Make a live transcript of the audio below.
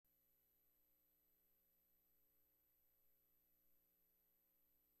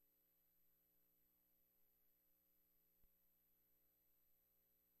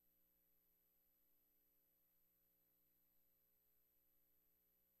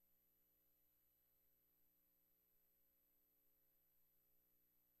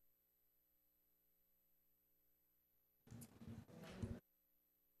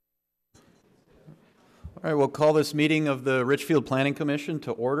All right, we'll call this meeting of the Richfield Planning Commission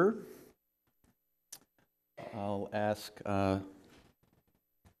to order. I'll ask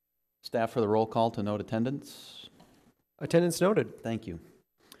staff for the roll call to note attendance. Attendance noted. Thank you.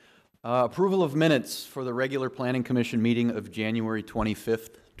 Approval of minutes for the regular Planning Commission meeting of January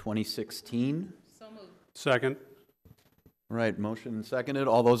 25th, 2016. So moved. Second. All right, motion and seconded.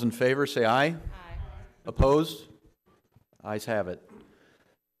 All those in favor say aye. Aye. Opposed? Ayes have it.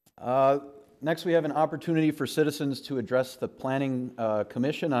 Next, we have an opportunity for citizens to address the Planning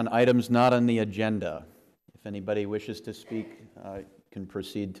Commission on items not on the agenda. If anybody wishes to speak, can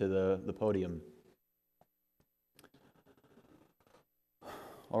proceed to the podium.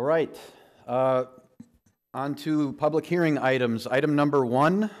 All right. On to public hearing items. Item number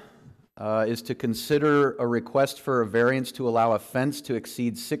 1 is to consider a request for a variance to allow a fence to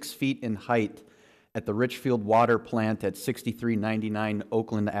exceed 6 feet in height at the Richfield water plant at 6399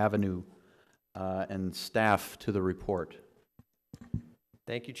 Oakland Avenue. And staff to the report.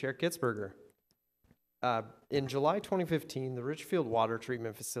 Thank you, Chair Kitzberger. In July 2015, the Richfield water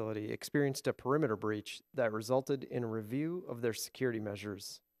treatment facility experienced a perimeter breach that resulted in a review of their security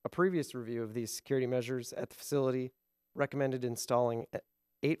measures. A previous review of these security measures at the facility recommended installing an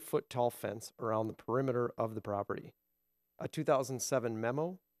 8-foot tall fence around the perimeter of the property. A 2007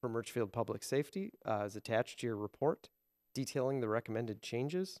 memo from Richfield Public Safety is attached to your report detailing the recommended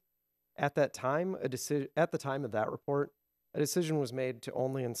changes. At the time of that report, a decision was made to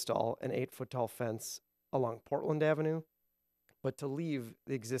only install an 8-foot tall fence along Portland Avenue, but to leave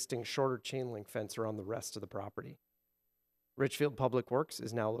the existing shorter chain link fence around the rest of the property. Richfield Public Works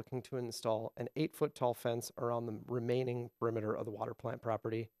is now looking to install an 8-foot tall fence around the remaining perimeter of the water plant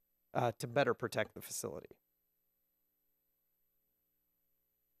property to better protect the facility.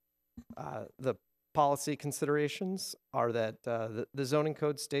 The policy considerations are that the zoning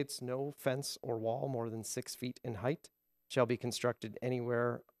code states no fence or wall more than 6 feet in height shall be constructed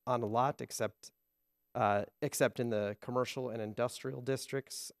anywhere on a lot except in the commercial and industrial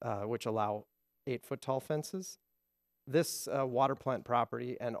districts, which allow 8-foot tall fences. This water plant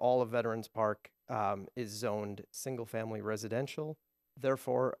property and all of Veterans Park is zoned single-family residential.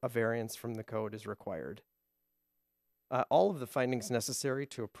 Therefore, a variance from the code is required. All of the findings necessary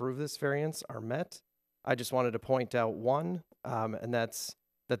to approve this variance are met. I just wanted to point out one, and that's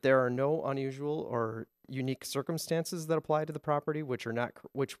that there are no unusual or unique circumstances that apply to the property which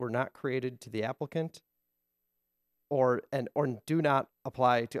were not created to the applicant, or do not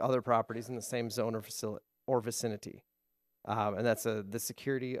apply to other properties in the same zone or vicinity. And that's the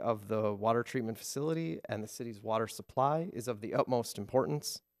security of the water treatment facility and the city's water supply is of the utmost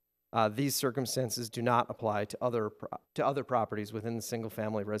importance. These circumstances do not apply to other properties within the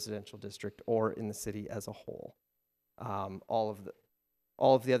single-family residential district or in the city as a whole. All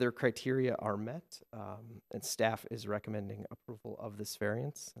of the other criteria are met, and staff is recommending approval of this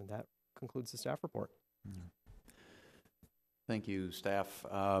variance, and that concludes the staff report. Thank you, staff.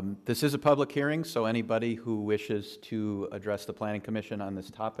 This is a public hearing, so anybody who wishes to address the Planning Commission on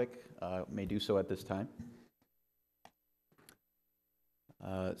this topic may do so at this time.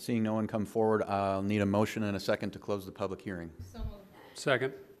 Seeing no one come forward, I'll need a motion and a second to close the public hearing. So moved.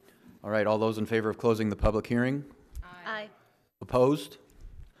 Second. All right, all those in favor of closing the public hearing? Aye. Opposed?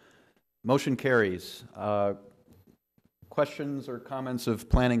 Motion carries. Questions or comments of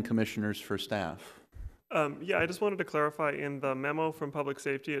planning commissioners for staff? Yeah, I just wanted to clarify, in the memo from Public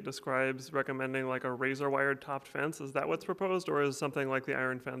Safety, it describes recommending like a razor-wired topped fence. Is that what's proposed, or is something like the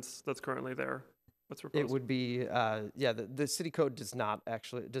iron fence that's currently there what's proposed? It would be, the city code does not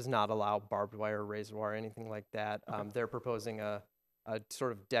allow barbed wire, razor wire, anything like that. Okay. They're proposing a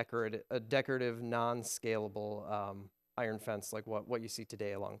sort of decorative, non-scalable iron fence like what you see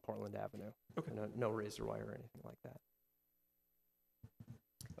today along Portland Avenue. Okay. No razor wire or anything like that.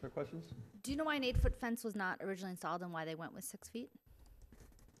 Other questions? Do you know why an 8-foot fence was not originally installed and why they went with 6 feet?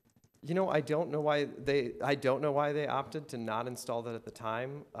 You know, I don't know why they opted to not install that at the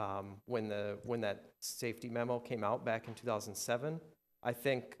time when that safety memo came out back in 2007. I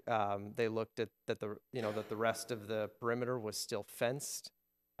think they looked at that the rest of the perimeter was still fenced,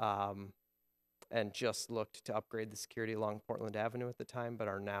 and just looked to upgrade the security along Portland Avenue at the time, but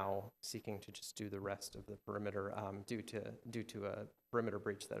are now seeking to just do the rest of the perimeter due to a perimeter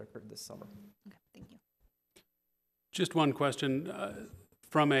breach that occurred this summer. Okay, thank you. Just one question.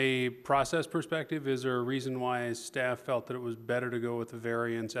 From a process perspective, is there a reason why staff felt that it was better to go with a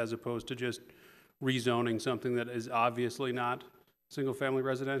variance as opposed to just rezoning something that is obviously not single-family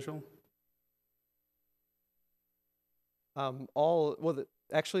residential?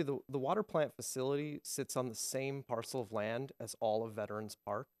 Actually, the water plant facility sits on the same parcel of land as all of Veterans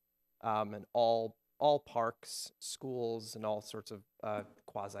Park, and all all parks, schools, and all sorts of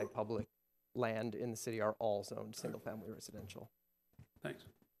quasi-public land in the city are all zoned single-family residential. Thanks.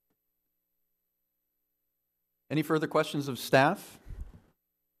 Any further questions of staff?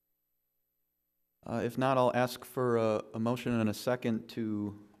 If not, I'll ask for a motion and a second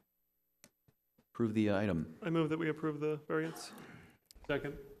to approve the item. I move that we approve the variance.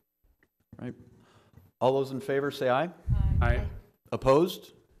 Second. Right. All those in favor say aye. Aye.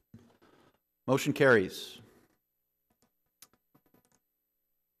 Opposed? Motion carries.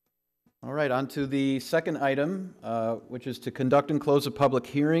 All right, on to the second item, which is to conduct and close a public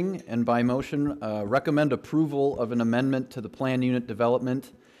hearing and by motion recommend approval of an amendment to the plan unit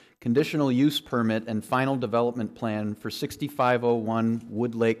development, conditional use permit, and final development plan for 6501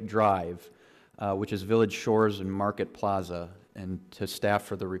 Wood Lake Drive, which is Village Shores and Market Plaza, and to staff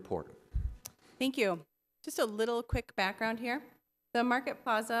for the report. Thank you. Just a little quick background here. The Market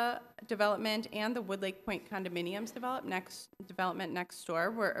Plaza development and the Wood Lake Point condominiums development next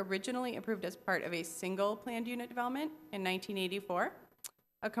door were originally approved as part of a single planned unit development in 1984.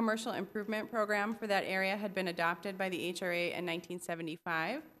 A commercial improvement program for that area had been adopted by the HRA in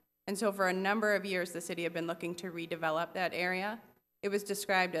 1975. And so for a number of years, the city had been looking to redevelop that area. It was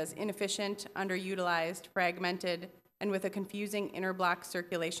described as inefficient, underutilized, fragmented, and with a confusing interblock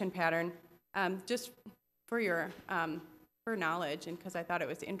circulation pattern. Just for your for knowledge, and because I thought it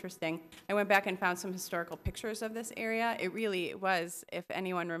was interesting, I went back and found some historical pictures of this area. It really was, if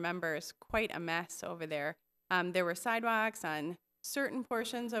anyone remembers, quite a mess over there. There were sidewalks on certain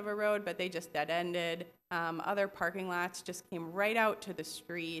portions of a road, but they just dead-ended. Other parking lots just came right out to the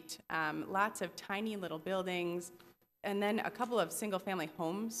street. Lots of tiny little buildings, and then a couple of single-family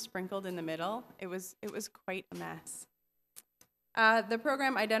homes sprinkled in the middle. It was quite a mess. The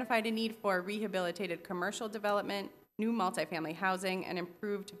program identified a need for rehabilitated commercial development, new multifamily housing, and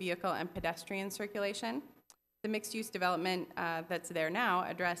improved vehicle and pedestrian circulation. The mixed-use development that's there now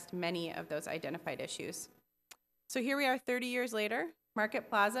addressed many of those identified issues. So here we are 30 years later. Market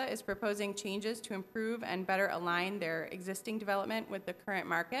Plaza is proposing changes to improve and better align their existing development with the current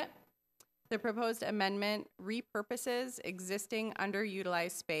market. The proposed amendment repurposes existing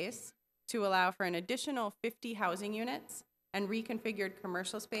underutilized space to allow for an additional 50 housing units and reconfigured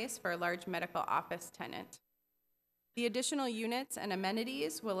commercial space for a large medical office tenant. The additional units and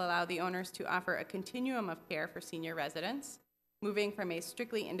amenities will allow the owners to offer a continuum of care for senior residents, moving from a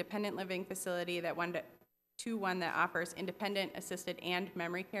strictly independent living facility to one that offers independent, assisted, and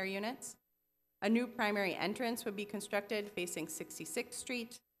memory care units. A new primary entrance would be constructed facing 66th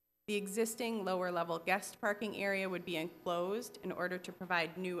Street. The existing lower-level guest parking area would be enclosed in order to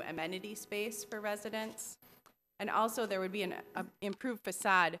provide new amenity space for residents. And also there would be an improved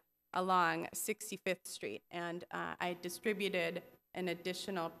facade along 65th Street. And I distributed an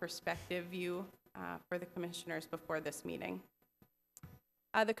additional perspective view for the commissioners before this meeting.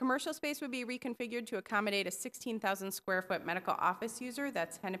 The commercial space would be reconfigured to accommodate a 16,000 square foot medical office user.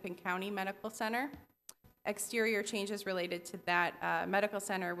 That's Hennepin County Medical Center. Exterior changes related to that medical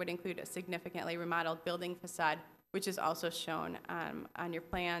center would include a significantly remodeled building facade, which is also shown on your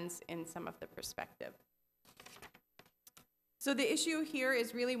plans in some of the perspective. So the issue here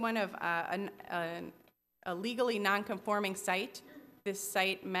is really one of a legally non-conforming site. This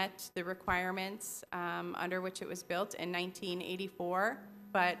site met the requirements under which it was built in 1984,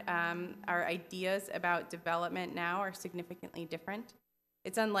 but our ideas about development now are significantly different.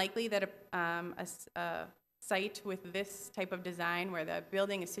 It's unlikely that a site with this type of design, where the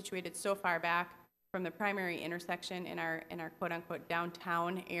building is situated so far back from the primary intersection in our quote-unquote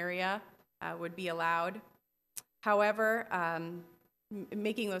downtown area, would be allowed. However,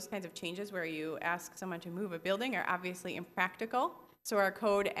 making those kinds of changes where you ask someone to move a building are obviously impractical. So our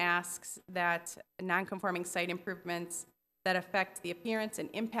code asks that non-conforming site improvements that affect the appearance and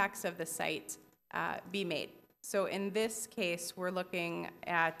impacts of the site be made. So in this case, we're looking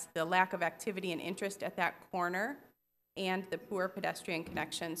at the lack of activity and interest at that corner and the poor pedestrian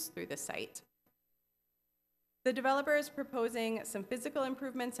connections through the site. The developer is proposing some physical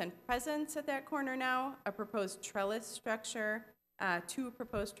improvements and presence at that corner now. A proposed trellis structure. 2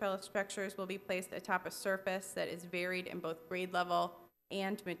 proposed trellis structures will be placed atop a surface that is varied in both grade level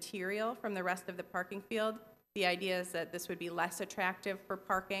and material from the rest of the parking field. The idea is that this would be less attractive for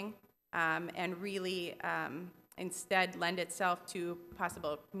parking and really instead lend itself to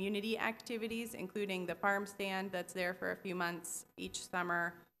possible community activities, including the farm stand that's there for a few months each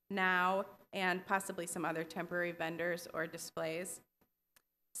summer now, and possibly some other temporary vendors or displays.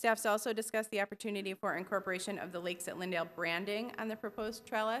 Staff's also discussed the opportunity for incorporation of the Lakes at Lindale branding on the proposed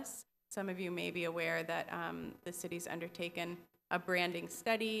trellis. Some of you may be aware that the city's undertaken a branding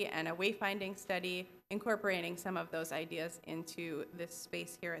study and a wayfinding study, incorporating some of those ideas into this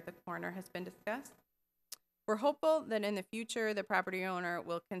space here at the corner has been discussed. We're hopeful that in the future, the property owner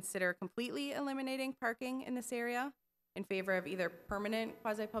will consider completely eliminating parking in this area in favor of either permanent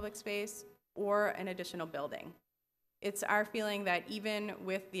quasi-public space or an additional building. It's our feeling that even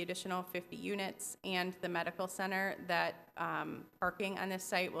with the additional 50 units and the medical center, that parking on this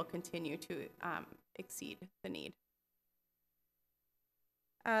site will continue to exceed the need.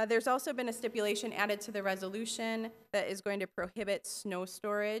 There's also been a stipulation added to the resolution that is going to prohibit snow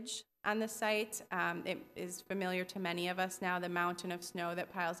storage on the site. It is familiar to many of us now, the mountain of snow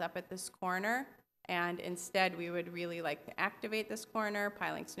that piles up at this corner. And instead, we would really like to activate this corner.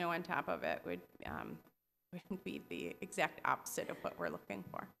 Piling snow on top of it would be the exact opposite of what we're looking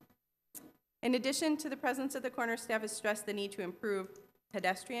for. In addition to the presence of the corner, staff has stressed the need to improve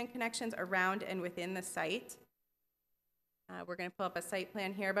pedestrian connections around and within the site. We're going to pull up a site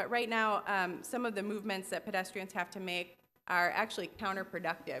plan here, but right now, some of the movements that pedestrians have to make are actually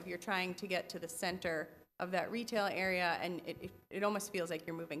counterproductive. You're trying to get to the center of that retail area, and it almost feels like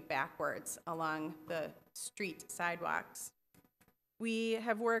you're moving backwards along the street sidewalks. We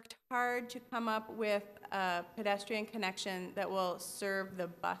have worked hard to come up with a pedestrian connection that will serve the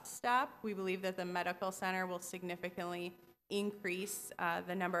bus stop. We believe that the medical center will significantly increase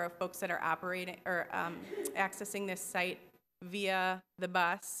the number of folks that are operating or accessing this site via the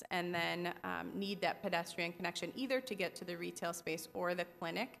bus, and then need that pedestrian connection either to get to the retail space or the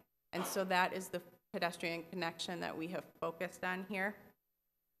clinic. And so that is the pedestrian connection that we have focused on here.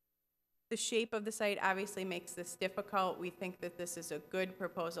 The shape of the site obviously makes this difficult. We think that this is a good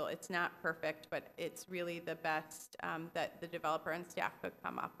proposal. It's not perfect, but it's really the best that the developer and staff could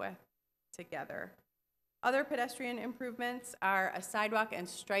come up with together. Other pedestrian improvements are a sidewalk and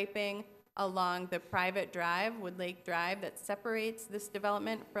striping along the private drive, Woodlake Drive, that separates this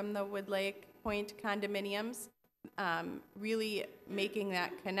development from the Woodlake Point condominiums, really making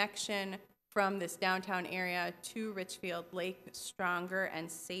that connection from this downtown area to Richfield Lake stronger and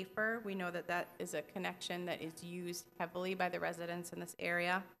safer. We know that that is a connection that is used heavily by the residents in this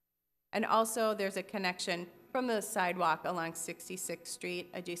area. And also there's a connection from the sidewalk along 66th Street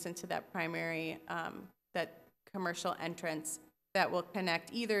adjacent to that primary, that commercial entrance that will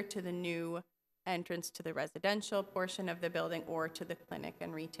connect either to the new entrance to the residential portion of the building or to the clinic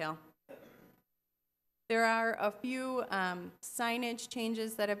and retail. There are a few signage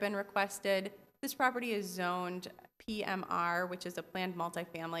changes that have been requested. This property is zoned PMR, which is a planned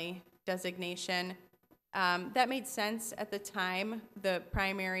multifamily designation. That made sense at the time. The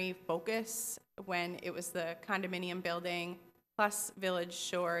primary focus when it was the condominium building plus Village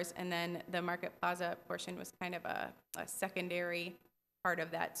Shores, and then the Market Plaza portion was kind of a secondary part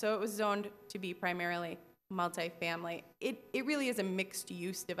of that. So it was zoned to be primarily multifamily. It really is a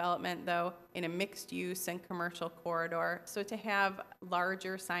mixed-use development, though, in a mixed-use and commercial corridor. So to have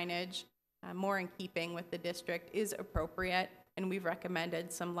larger signage, more in keeping with the district, is appropriate, and we've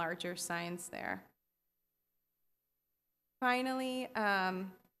recommended some larger signs there. Finally,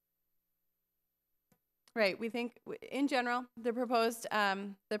 right, we think, in general, the proposed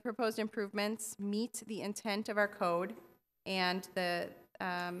improvements meet the intent of our code and the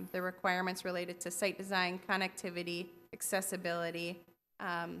requirements related to site design, connectivity, accessibility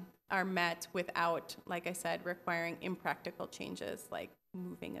are met without, like I said, requiring impractical changes like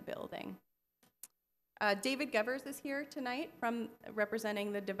moving a building. David Gevers is here tonight from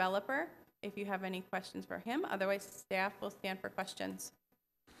representing the developer. If you have any questions for him, otherwise staff will stand for questions.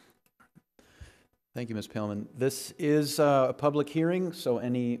 Thank you, Ms. Paleman. This is a public hearing, so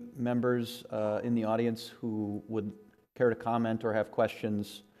any members in the audience who would care to comment or have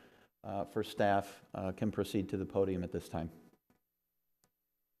questions for staff can proceed to the podium at this time.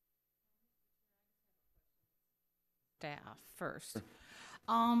 Staff first.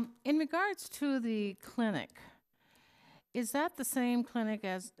 In regards to the clinic, is that the same clinic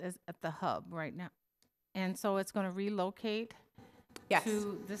as at the hub right now? And so it's going to relocate Yes.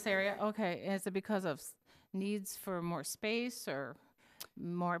 to this area? Okay. Is it because of needs for more space or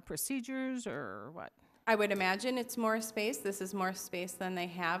more procedures or what? I would imagine it's more space. This is more space than they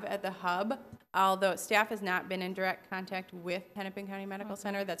have at the hub. Although staff has not been in direct contact with Hennepin County Medical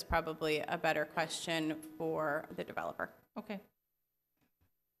Center, that's probably a better question for the developer. Okay.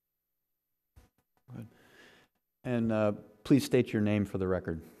 Good. And please state your name for the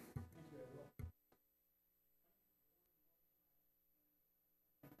record.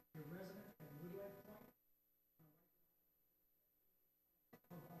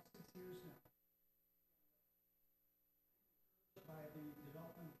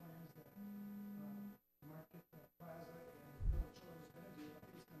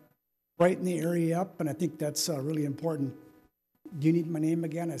 brighten the area up, and I think that's really important. Do you need my name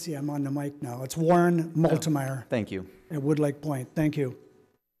again? I see I'm on the mic now. It's Warren Multimeyer Thank you. at Woodlake Point. Thank you.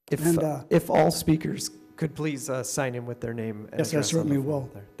 If, And, if all speakers could please sign in with their name and Yes, I address on the certainly form will.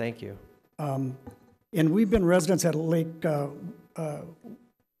 there. Thank you. And we've been residents at Woodlake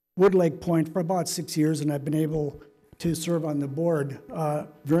Point for about 6 years, and I've been able to serve on the board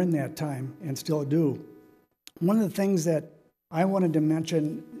during that time and still do. One of the things that I wanted to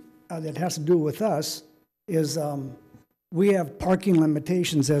mention that has to do with us is we have parking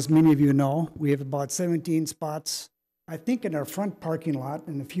limitations, as many of you know. We have about 17 spots, I think, in our front parking lot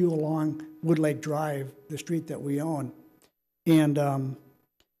and a few along Woodlake Drive, the street that we own. And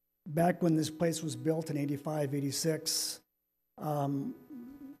back when this place was built in 85, 86,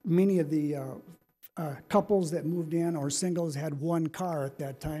 many of the couples that moved in or singles had one car at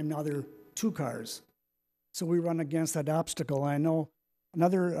that time. Now they're 2 cars. So we run against that obstacle. I know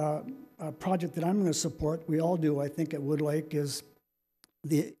another project that I'm going to support, we all do, I think, at Woodlake, is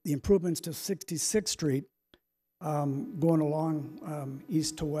the improvements to 66th Street, going along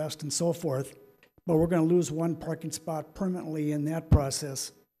east to west and so forth. But we're going to lose 1 parking spot permanently in that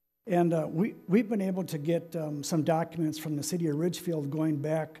process. And we've been able to get some documents from the city of Richfield going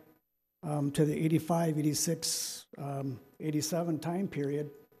back to the 85, 86, 87 time period.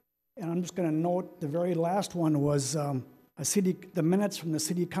 And I'm just going to note the very last one was the minutes from the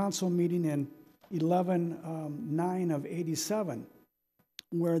city council meeting in 11/9 of 87,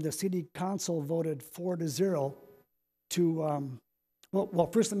 where the city council voted 4-0 to, well,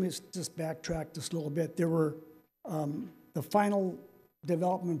 first let me just backtrack just a little bit. There were, the final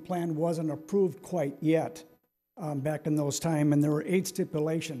development plan wasn't approved quite yet back in those times, and there were 8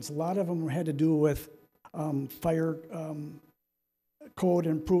 stipulations. A lot of them had to do with fire code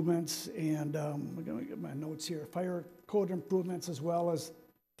improvements and, I'm going to get my notes here, fire code improvements, as well as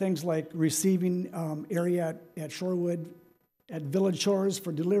things like receiving area at Shorewood, at Village Shores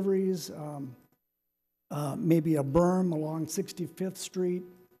for deliveries, maybe a berm along 65th Street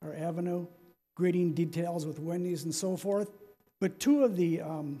or Avenue, grading details with Wendy's and so forth. But 2 of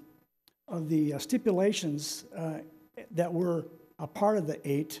the stipulations that were a part of the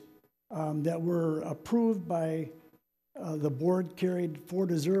 8 that were approved by the board, carried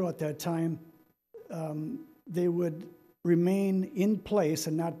 4-0 at that time, they would remain in place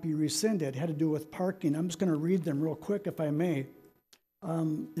and not be rescinded. It had to do with parking. I'm just going to read them real quick, if I may.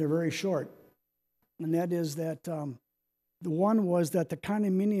 They're very short. And that is that the one was that the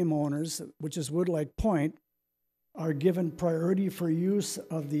condominium owners, which is Woodlake Point, are given priority for use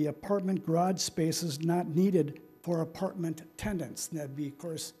of the apartment garage spaces not needed for apartment tenants. And that'd be, of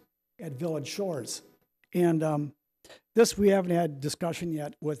course, at Village Shores. And this we haven't had discussion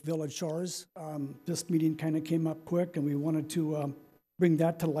yet with Village Shores. This meeting kind of came up quick, and we wanted to bring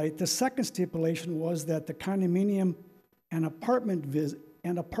that to light. The second stipulation was that the condominium and apartment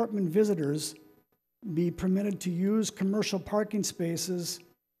visitors be permitted to use commercial parking spaces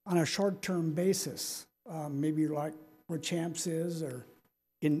on a short-term basis, maybe like where Champs is or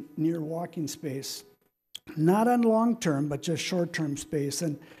in near walking space. Not on long-term, but just short-term space.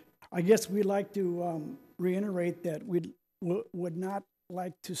 And I guess we'd like to reiterate that we would not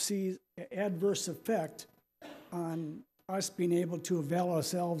like to see adverse effect on us being able to avail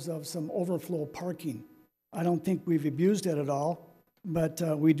ourselves of some overflow parking. I don't think we've abused it at all, but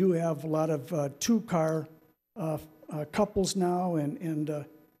we do have a lot of 2-car couples now, and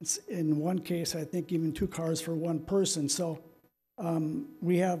in one case, I think even 2 cars for 1 person. So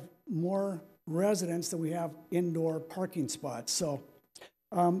we have more residents than we have indoor parking spots. So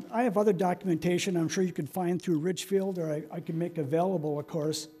I have other documentation I'm sure you could find through Richfield, or I can make available, of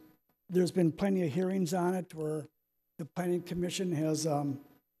course. There's been plenty of hearings on it where the Planning Commission has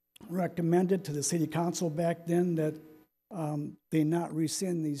recommended to the City Council back then that they not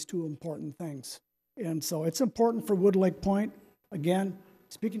rescind these 2 important things. And so it's important for Woodlake Point. Again,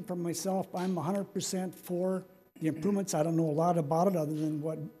 speaking for myself, I'm 100% for the improvements. I don't know a lot about it other than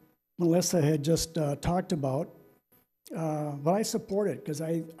what Melissa had just talked about. But I support it because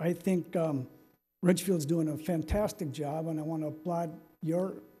I think Richfield's doing a fantastic job, and I want to applaud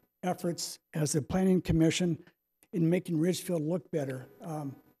your efforts as the Planning Commission in making Richfield look better.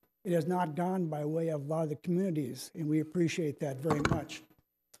 It has not gone by way of a lot of the communities, and we appreciate that very much.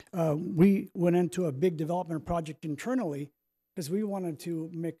 We went into a big development project internally because we wanted to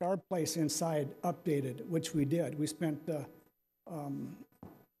make our place inside updated, which we did. We spent a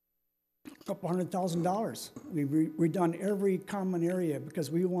couple $100,000. We redone every common area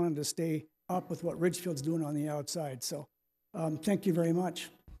because we wanted to stay up with what Richfield's doing on the outside. So thank you very much.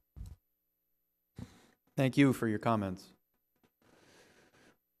 Thank you for your comments.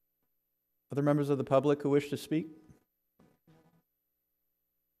 Other members of the public who wish to speak?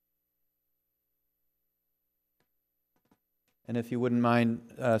 And if you wouldn't mind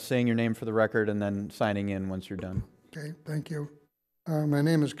saying your name for the record and then signing in once you're done. Okay, thank you. My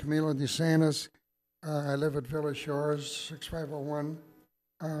name is Camilo DeSantis. I live at Village Shores, 6501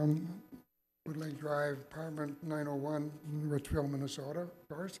 Woodlake Drive, apartment 901 in Richfield, Minnesota, of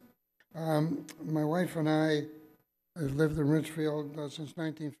course. My wife and I have lived in Richfield since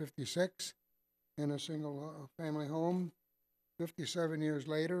 1956 in a single family home. 57 years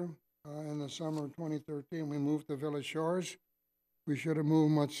later, in the summer of 2013, we moved to Village Shores. We should have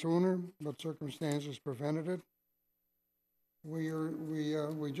moved much sooner, but circumstances prevented it.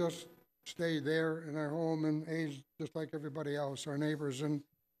 We just stayed there in our home and aged just like everybody else, our neighbors and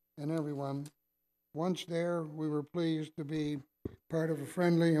everyone. Once there, we were pleased to be part of a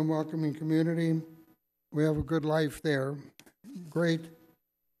friendly and welcoming community. We have a good life there. Great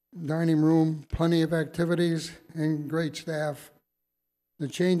dining room, plenty of activities, and great staff. The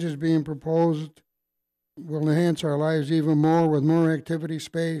changes being proposed will enhance our lives even more with more activity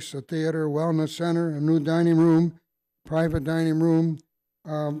space, a theater, wellness center, a new dining room, private dining room,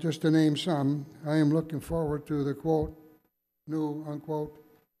 just to name some. I am looking forward to the quote, new unquote,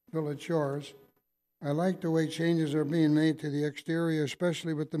 Village Shores. I like the way changes are being made to the exterior,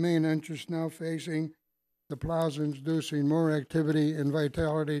 especially with the main entrance now facing the plaza, introducing more activity and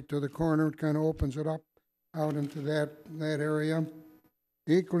vitality to the corner. It kind of opens it up out into that area.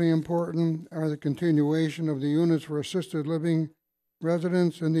 Equally important are the continuation of the units for assisted living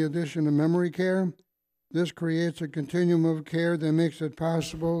residents and the addition of memory care. This creates a continuum of care that makes it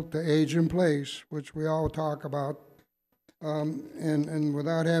possible to age in place, which we all talk about, and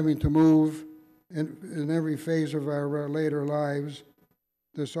without having to move in every phase of our later lives.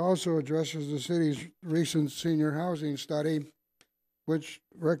 This also addresses the city's recent senior housing study, which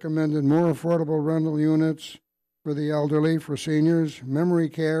recommended more affordable rental units for the elderly, for seniors, memory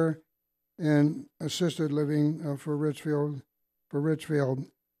care, and assisted living for Richfield.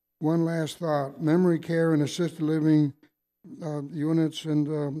 One last thought: memory care and assisted living units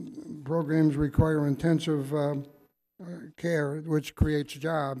and programs require intensive care, which creates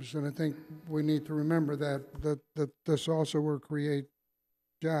jobs. And I think we need to remember that this also will create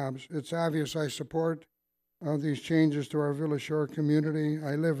jobs. It's obvious I support these changes to our Village Shore community.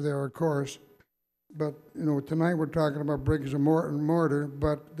 I live there, of course. But, tonight we're talking about bricks and mortar,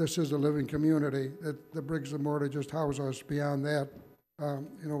 but this is a living community. The bricks and mortar just house us. Beyond that,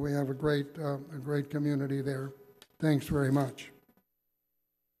 we have a great community there. Thanks very much.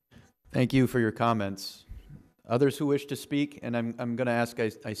 Thank you for your comments. Others who wish to speak, and I'm going to ask,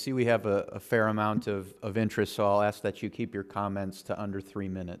 I see we have a fair amount of interest, so I'll ask that you keep your comments to under 3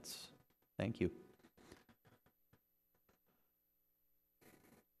 minutes. Thank you.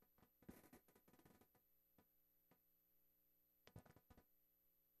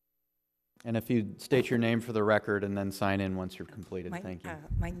 And if you state your name for the record and then sign in once you're completed. Thank you.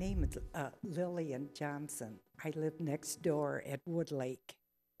 My name is Lillian Johnson. I live next door at Woodlake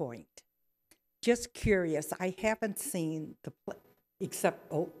Point. Just curious, I haven't seen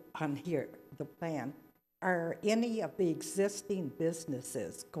except on here, the plan. Are any of the existing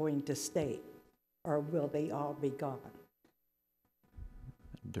businesses going to stay, or will they all be gone?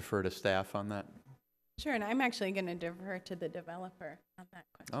 Defer to staff on that. Sure, and I'm actually going to defer to the developer on that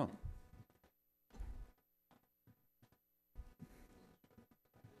question. Oh.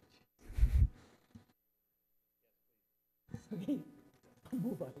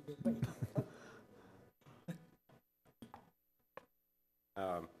 Move out of your way.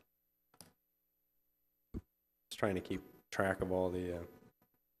 Just trying to keep track of all the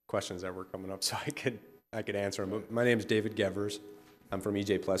questions that were coming up so I could answer them. My name is David Gevers. I'm from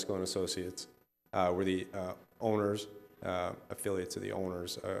EJ Plesko and Associates. We're the owners, affiliates of the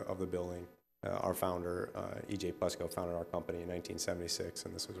owners of the building. Our founder, EJ Plesko, founded our company in 1976,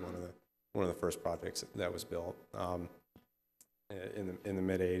 and this was one of the first projects that was built in the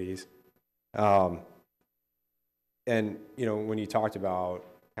mid '80s. And when you talked about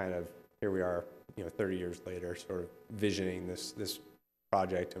kind of here we are, 30 years later, sort of visioning this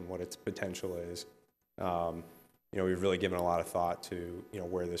project and what its potential is. We've really given a lot of thought to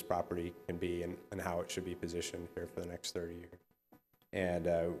where this property can be and how it should be positioned here for the next 30 years. And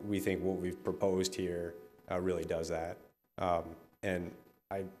we think what we've proposed here really does that. And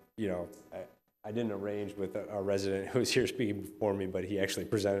I didn't arrange with a resident who was here speaking before me, but he actually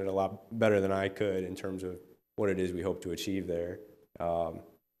presented a lot better than I could in terms of what it is we hope to achieve there.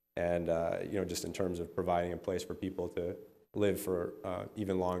 Just in terms of providing a place for people to live for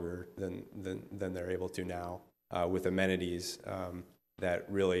even longer than they're able to now, with amenities that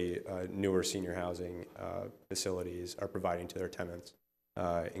really newer senior housing facilities are providing to their tenants,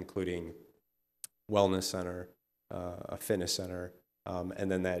 including wellness center, a fitness center, and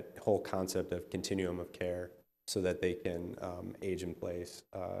then that whole concept of continuum of care so that they can age in place,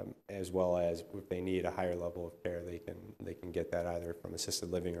 as well as if they need a higher level of care, they can get that either from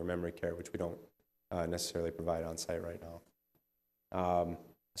assisted living or memory care, which we don't necessarily provide on site right now.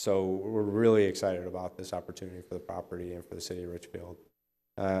 So we're really excited about this opportunity for the property and for the city of Richfield.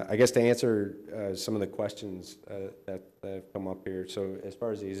 I guess to answer some of the questions that have come up here, so as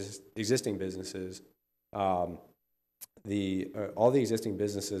far as the existing businesses, all the existing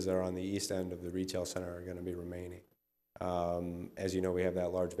businesses that are on the east end of the retail center are going to be remaining. As you know, we have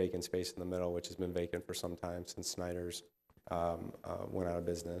that large vacant space in the middle, which has been vacant for some time since Snyder's went out of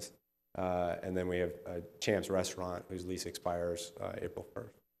business. And then we have Champ's Restaurant, whose lease expires April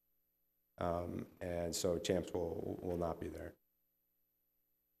 1st. And so Champ's will not be there.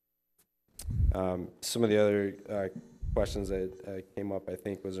 Some of the other questions that came up, I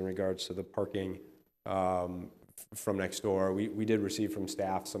think, was in regards to the parking from next door. We did receive from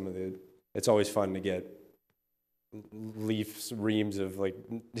staff some of the, it's always fun to get reams of like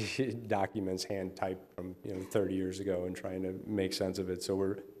documents hand typed from 30 years ago and trying to make sense of it. So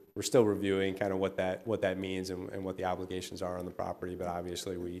we're still reviewing kind of what that means and what the obligations are on the property, but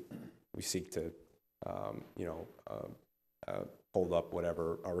obviously we seek to hold up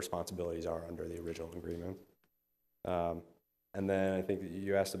whatever our responsibilities are under the original agreement. And then I think that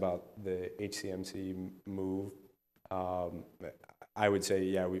you asked about the HCMC move. I would say,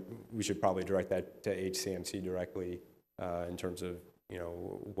 yeah, we should probably direct that to HCMC directly in terms of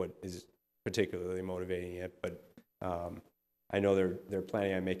what is particularly motivating it. But I know they're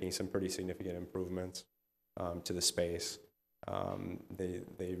planning on making some pretty significant improvements to the space.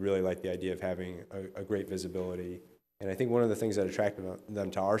 They really like the idea of having a great visibility. And I think one of the things that attracted them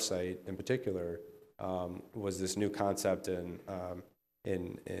to our site in particular was this new concept in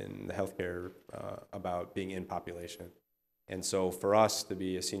the healthcare about being in population. And so for us to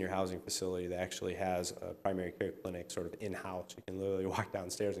be a senior housing facility that actually has a primary care clinic sort of in-house, you can literally walk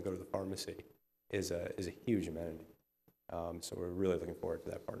downstairs and go to the pharmacy, is a huge amenity. So we're really looking forward to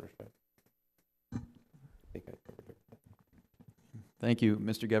that partnership. I think I covered it. Thank you,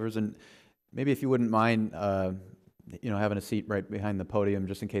 Mr. Gevers. And maybe if you wouldn't mind, having a seat right behind the podium,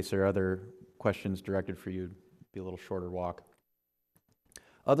 just in case there are other questions directed for you, be a little shorter walk.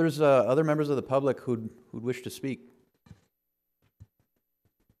 Other members of the public who'd wish to speak.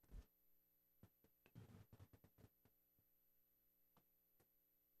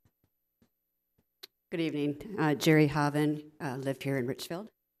 Good evening. Jerry Haven, live here in Richfield.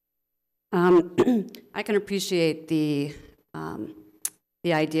 I can appreciate the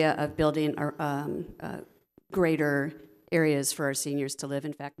idea of building greater areas for our seniors to live.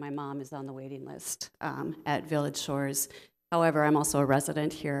 In fact, my mom is on the waiting list at Village Shores. However, I'm also a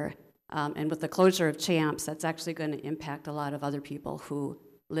resident here. And with the closure of Champs, that's actually going to impact a lot of other people who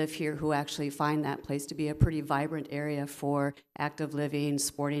live here who actually find that place to be a pretty vibrant area for active living,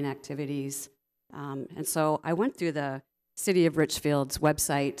 sporting activities. And so I went through the City of Richfield's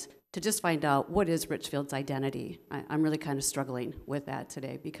website to just find out what is Richfield's identity. I'm really kind of struggling with that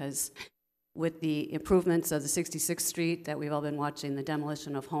today because with the improvements of the 66th Street that we've all been watching, the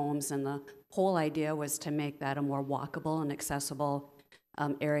demolition of homes, and the whole idea was to make that a more walkable and accessible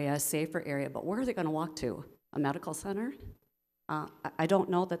area, a safer area. But where are they going to walk to? A medical center? I don't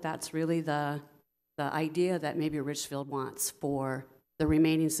know that that's really the idea that maybe Richfield wants for the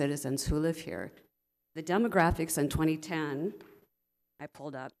remaining citizens who live here. The demographics in 2010, I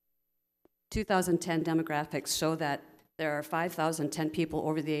pulled up, 2010 demographics show that there are 5,010 people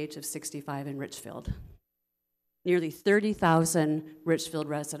over the age of 65 in Richfield. Nearly 30,000 Richfield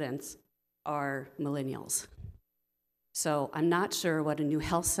residents are millennials. So I'm not sure what a new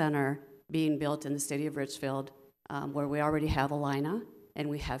health center being built in the city of Richfield, where we already have Alina, and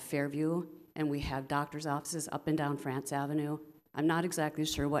we have Fairview, and we have doctor's offices up and down France Avenue. I'm not exactly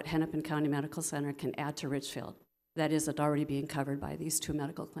sure what Hennepin County Medical Center can add to Richfield that isn't already being covered by these two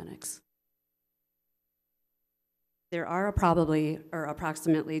medical clinics. There are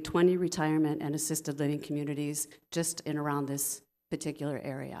approximately 20 retirement and assisted living communities just in around this particular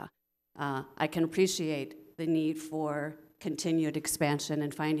area. I can appreciate the need for continued expansion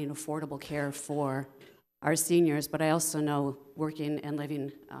and finding affordable care for our seniors, but I also know working and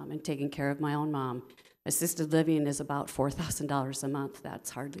living and taking care of my own mom, assisted living is about $4,000 a month. That's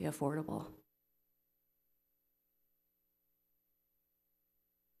hardly affordable.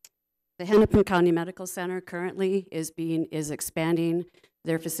 The Hennepin County Medical Center currently is expanding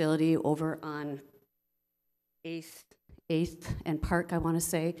their facility over on 8th 8th and Park, I want to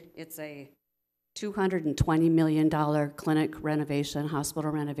say. It's a $220 million clinic renovation,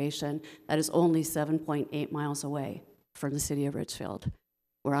 hospital renovation, that is only 7.8 miles away from the city of Richfield.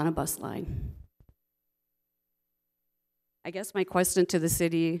 We're on a bus line. I guess my question to the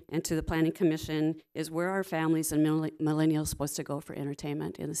city and to the Planning Commission is, where are families and millennials supposed to go for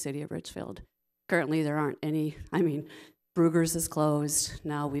entertainment in the city of Richfield? Currently, there aren't any. I mean, Brugger's is closed.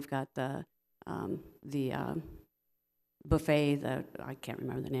 Now we've got the buffet, I can't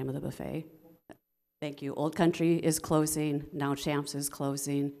remember the name of the buffet. Thank you. Old Country is closing. Now Champs is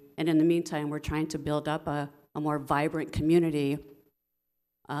closing. And in the meantime, we're trying to build up a more vibrant community.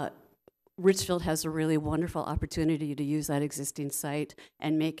 Richfield has a really wonderful opportunity to use that existing site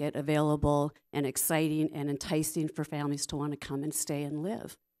and make it available and exciting and enticing for families to want to come and stay and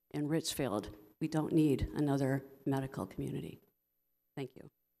live in Richfield. We don't need another medical community. Thank you.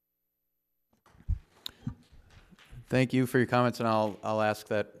 Thank you for your comments, and I'll ask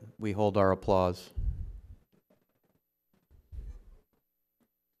that we hold our applause.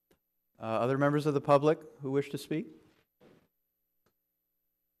 Other members of the public who wish to speak?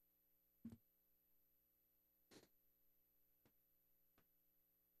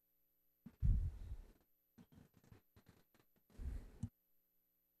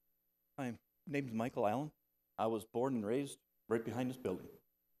 My name's Michael Allen. I was born and raised right behind this building.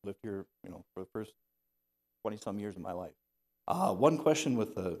 Lived here, for the first 20-some years of my life. One question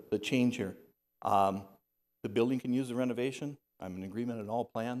with the change here. The building can use the renovation. I'm in agreement on all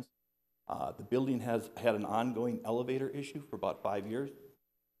plans. The building has had an ongoing elevator issue for about 5 years,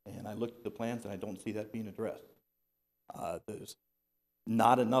 and I looked at the plans and I don't see that being addressed. There's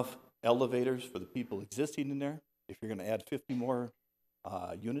not enough elevators for the people existing in there. If you're going to add 50 more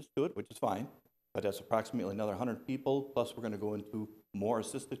units to it, which is fine, but that's approximately another 100 people, plus we're going to go into more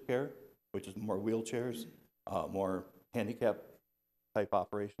assisted care, which is more wheelchairs, more handicap type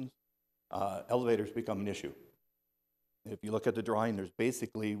operations. Elevators become an issue. If you look at the drawing, there's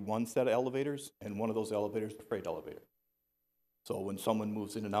basically one set of elevators, and one of those elevators is a freight elevator. So when someone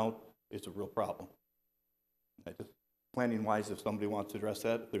moves in and out, it's a real problem. Planning wise, if somebody wants to address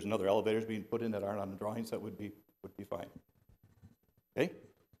that, if there's another elevators being put in that aren't on the drawings, that would be fine. Okay,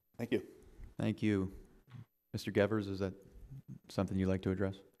 thank you. Thank you. Mr. Gevers, is that something you'd like to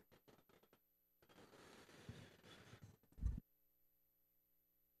address?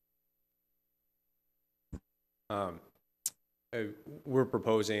 We're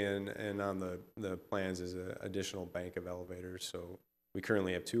proposing, and on the plans is an additional bank of elevators. So we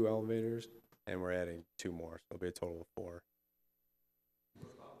currently have 2 elevators, and we're adding 2 more. So it'll be a total of 4.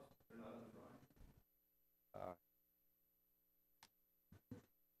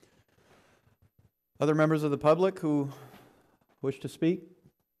 Other members of the public who wish to speak?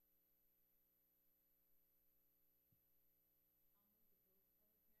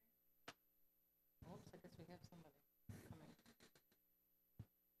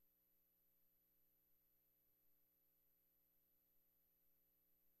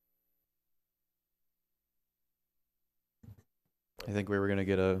 I think we were going to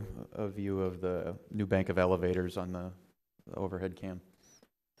get a view of the new bank of elevators on the overhead cam.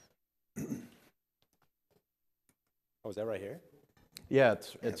 Oh, is that right here? Yeah,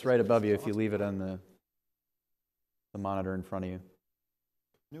 it's right above you if you leave it on the monitor in front of you.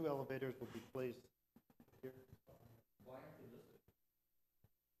 New elevators will be placed here.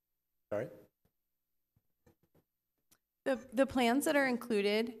 Sorry? The plans that are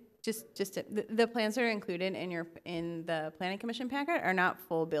included, the plans that are included in the Planning Commission packet are not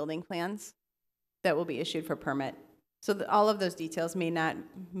full building plans that will be issued for permit. So all of those details may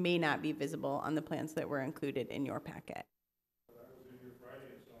not be visible on the plans that were included in your packet.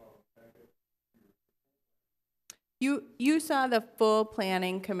 You saw the full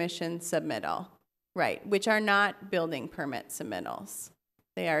Planning Commission submittal, right? Which are not building permit submittals.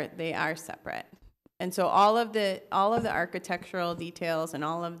 They are separate. And so all of the architectural details and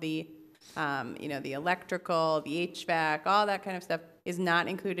all of the the electrical, the HVAC, all that kind of stuff is not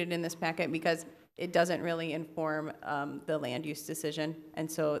included in this packet because it doesn't really inform the land use decision. And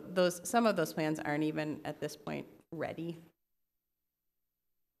so some of those plans aren't even at this point ready.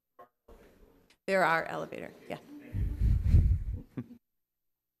 There are elevators, yeah.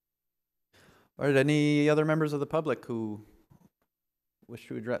 All right, any other members of the public who wish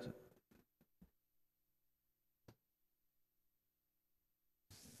to address it?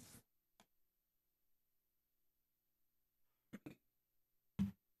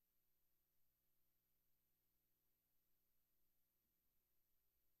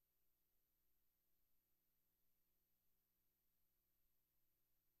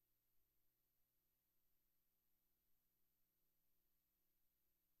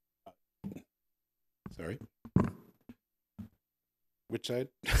 Sorry. Which side?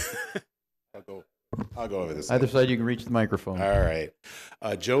 I'll go over this Either side. side, you can reach the microphone. All right.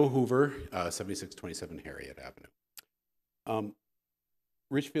 Joe Hoover, 7627 Harriet Avenue.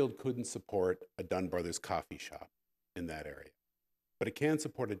 Richfield couldn't support a Dunn Brothers coffee shop in that area, but it can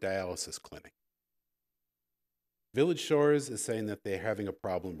support a dialysis clinic. Village Shores is saying that they're having a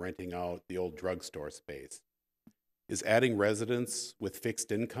problem renting out the old drugstore space. Is adding residents with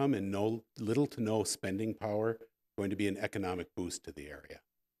fixed income and little to no spending power going to be an economic boost to the area?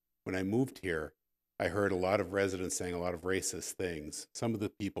 When I moved here, I heard a lot of residents saying a lot of racist things. Some of the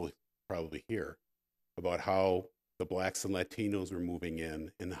people probably here about how the blacks and Latinos were moving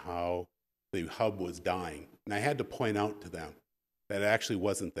in and how the hub was dying. And I had to point out to them that it actually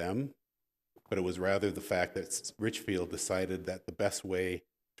wasn't them, but it was rather the fact that Richfield decided that the best way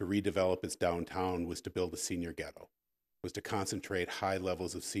to redevelop its downtown was to build a senior ghetto, was to concentrate high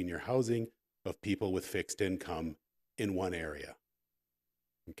levels of senior housing of people with fixed income in one area.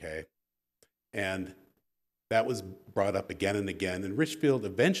 Okay? And that was brought up again and again, and Richfield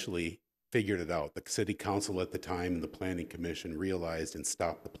eventually figured it out. The city council at the time and the planning commission realized and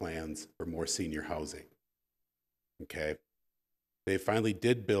stopped the plans for more senior housing. Okay? They finally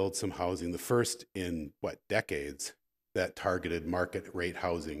did build some housing, the first in, decades, that targeted market rate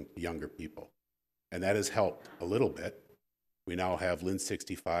housing to younger people. And that has helped a little bit. We now have Lynn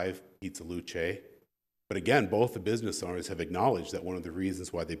 65, Pizza Luce. But again, both the business owners have acknowledged that one of the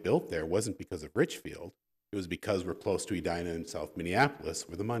reasons why they built there wasn't because of Richfield. It was because we're close to Edina and South Minneapolis,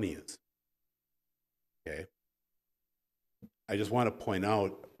 where the money is. Okay? I just want to point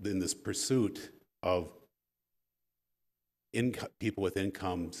out in this pursuit of people with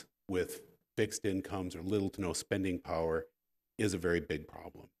incomes with fixed incomes or little to no spending power is a very big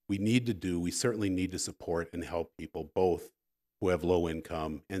problem. We certainly need to support and help people both who have low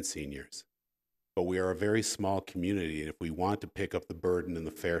income and seniors. But we are a very small community, and if we want to pick up the burden and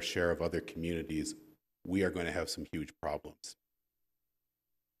the fair share of other communities, we are going to have some huge problems.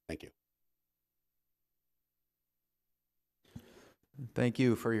 Thank you. Thank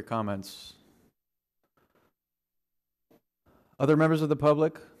you for your comments. Other members of the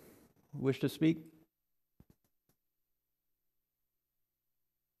public wish to speak?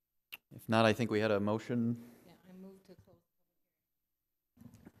 If not, I think we had a motion. Yeah, I move to close.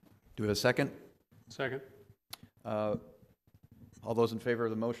 Do we have a second? Second. All those in favor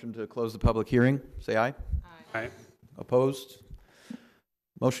of the motion to close the public hearing, say aye. Aye. Opposed?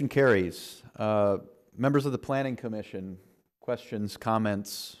 Motion carries. Members of the Planning Commission, questions,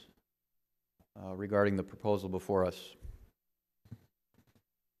 comments regarding the proposal before us?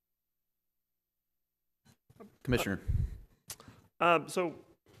 Commissioner. So,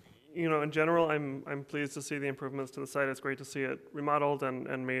 in general, I'm pleased to see the improvements to the site. It's great to see it remodeled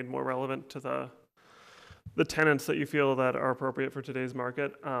and made more relevant to the tenants that you feel that are appropriate for today's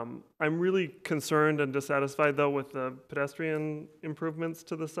market. I'm really concerned and dissatisfied, though, with the pedestrian improvements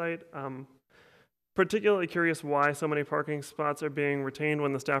to the site. Particularly curious why so many parking spots are being retained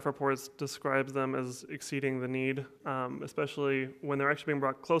when the staff reports describes them as exceeding the need, especially when they're actually being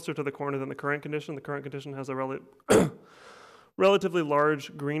brought closer to the corner than the current condition. The current condition has a relatively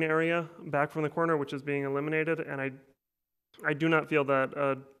large green area back from the corner, which is being eliminated, and I do not feel that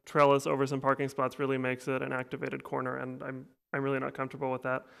a trellis over some parking spots really makes it an activated corner, and I'm really not comfortable with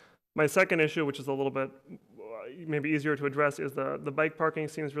that. My second issue, which is a little bit maybe easier to address, is the bike parking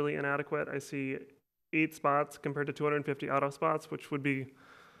seems really inadequate. I see 8 spots compared to 250 auto spots, which would be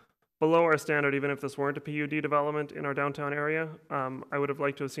below our standard even if this weren't a PUD development in our downtown area. I would have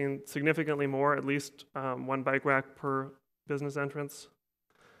liked to have seen significantly more, at least 1 bike rack per business entrance.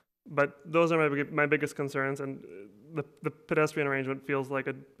 But those are my biggest concerns, and the pedestrian arrangement feels like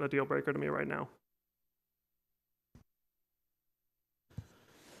a deal breaker to me right now.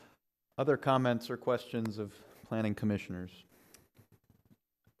 Other comments or questions of planning commissioners?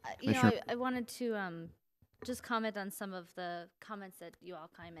 I wanted to just comment on some of the comments that you all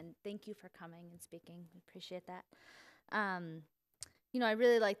came, and thank you for coming and speaking. We appreciate that. I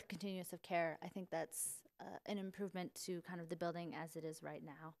really like the continuous of care. I think that's an improvement to kind of the building as it is right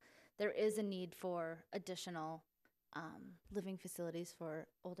now. There is a need for additional living facilities for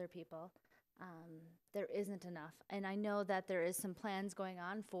older people. There isn't enough. And I know that there is some plans going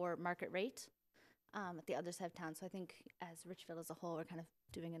on for market rate at the other side of town. So I think as Richfield as a whole, we're kind of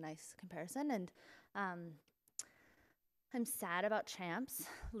doing a nice comparison. And I'm sad about Champs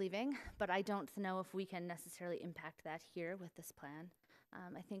leaving, but I don't know if we can necessarily impact that here with this plan.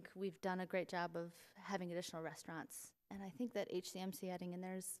 I think we've done a great job of having additional restaurants, and I think that HCMC adding in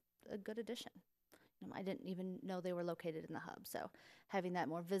there is a good addition. I didn't even know they were located in the hub, so having that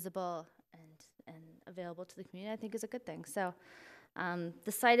more visible and and available to the community, I think is a good thing. So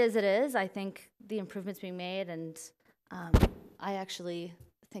the site as it is, I think the improvements being made, and I actually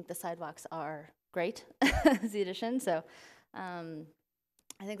think the sidewalks are great as the addition. So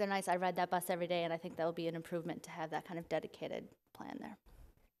I think they're nice. I ride that bus every day, and I think that will be an improvement to have that kind of dedicated plan there.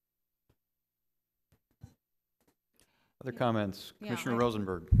 Other comments? Yeah, Commissioner I-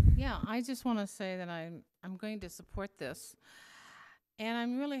 Rosenberg. Yeah, I just want to say that I'm going to support this, and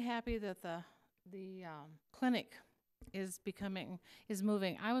I'm really happy that the clinic is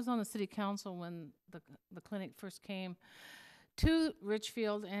moving. I was on the city council when the clinic first came to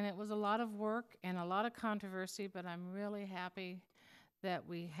Richfield, and it was a lot of work and a lot of controversy, but I'm really happy that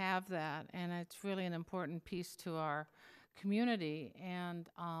we have that, and it's really an important piece to our community. And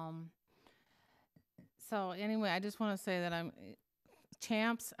so anyway, I just want to say that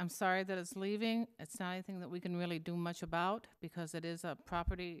Champs, I'm sorry that it's leaving. It's not anything that we can really do much about because it is a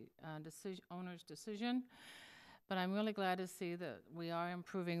property owner's decision. But I'm really glad to see that we are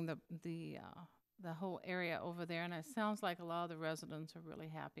improving the whole area over there, and it sounds like a lot of the residents are really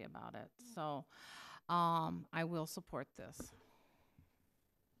happy about it. So I will support this.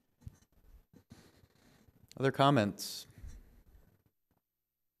 Other comments?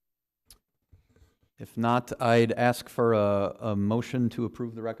 If not, I'd ask for a motion to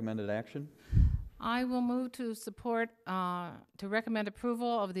approve the recommended action. I will move to support, to recommend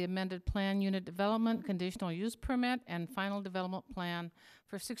approval of the amended plan unit development, conditional use permit, and final development plan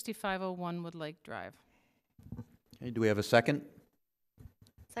for 6501 Woodlake Drive. Okay, do we have a second?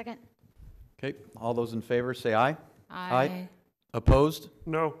 Second. Okay, all those in favor say aye. Aye. Opposed?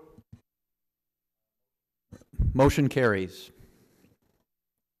 No. Motion carries.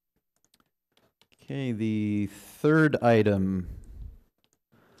 Okay, the third item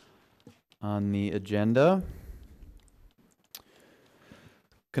on the agenda.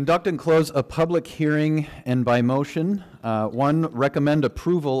 Conduct and close a public hearing, and by motion, one, recommend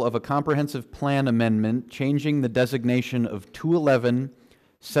approval of a comprehensive plan amendment changing the designation of 211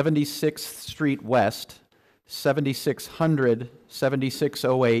 76th Street West, 7600,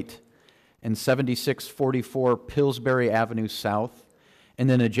 7608, and 7644 Pillsbury Avenue South, and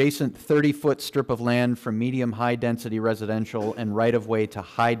an adjacent 30-foot strip of land from medium-high density residential and right-of-way to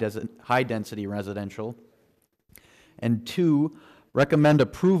high-density residential. And two, recommend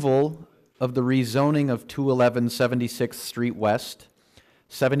approval of the rezoning of 211 76th Street West,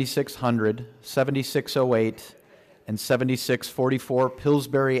 7600, 7608, and 7644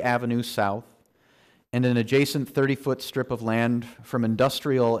 Pillsbury Avenue South, and an adjacent 30-foot strip of land from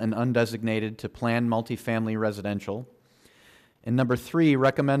industrial and undesignated to planned multifamily residential. And number three,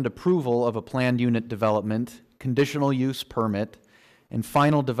 recommend approval of a planned unit development, conditional use permit, and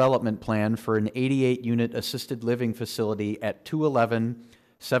final development plan for an 88-unit assisted living facility at 211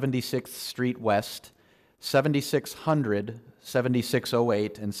 76th Street West, 7600,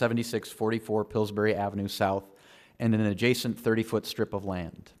 7608, and 7644 Pillsbury Avenue South, and an adjacent 30-foot strip of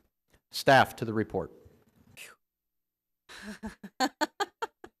land. Staff to the report.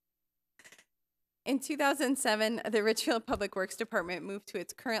 In 2007, the Richfield Public Works Department moved to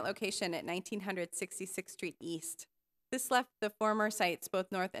its current location at 1966th Street East. This left the former sites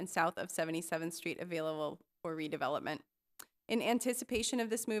both north and south of 77th Street available for redevelopment. In anticipation of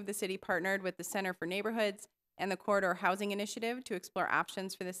this move, the city partnered with the Center for Neighborhoods and the Corridor Housing Initiative to explore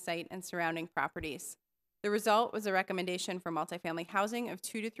options for this site and surrounding properties. The result was a recommendation for multifamily housing of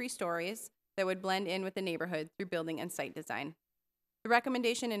 2 to 3 stories that would blend in with the neighborhood through building and site design. The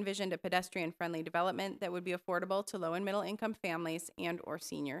recommendation envisioned a pedestrian-friendly development that would be affordable to low and middle-income families and/or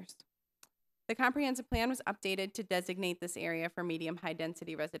seniors. The comprehensive plan was updated to designate this area for medium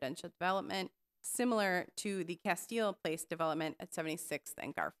high-density residential development, similar to the Castile Place development at 76th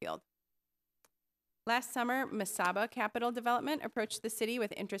and Garfield. Last summer, Mesaba Capital Development approached the city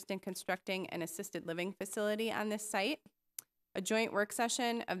with interest in constructing an assisted living facility on this site. A joint work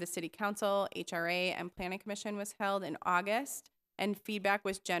session of the City Council, HRA, and Planning Commission was held in August, and feedback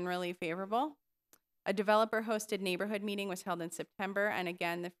was generally favorable. A developer-hosted neighborhood meeting was held in September, and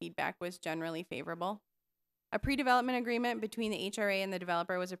again, the feedback was generally favorable. A pre-development agreement between the HRA and the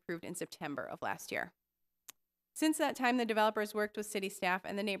developer was approved in September of last year. Since that time, the developers worked with city staff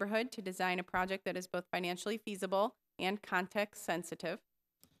and the neighborhood to design a project that is both financially feasible and context-sensitive.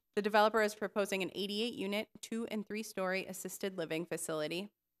 The developer is proposing an 88-unit, 2- and 3-story assisted living facility.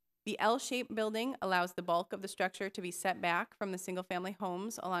 The L-shaped building allows the bulk of the structure to be set back from the single-family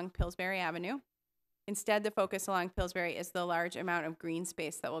homes along Pillsbury Avenue. Instead, the focus along Pillsbury is the large amount of green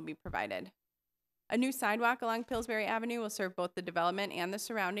space that will be provided. A new sidewalk along Pillsbury Avenue will serve both the development and the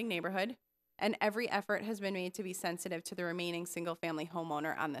surrounding neighborhood, and every effort has been made to be sensitive to the remaining single-family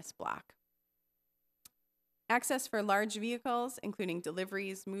homeowner on this block. Access for large vehicles, including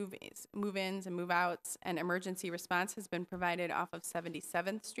deliveries, move-ins, and move-outs, and emergency response has been provided off of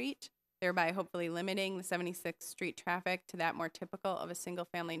 77th Street, thereby hopefully limiting the 76th Street traffic to that more typical of a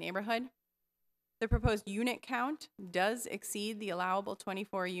single-family neighborhood. The proposed unit count does exceed the allowable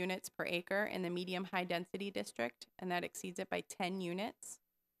 24 units per acre in the medium-high density district, and that exceeds it by 10 units.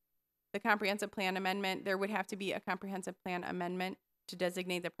 The comprehensive plan amendment, there would have to be a comprehensive plan amendment to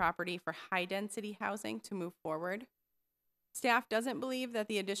designate the property for high-density housing to move forward. Staff doesn't believe that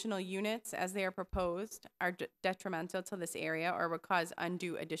the additional units as they are proposed are detrimental to this area or would cause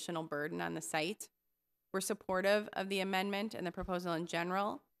undue additional burden on the site. We're supportive of the amendment and the proposal in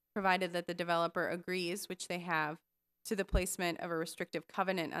general, provided that the developer agrees, which they have, to the placement of a restrictive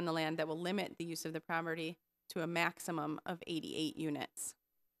covenant on the land that will limit the use of the property to a maximum of 88 units.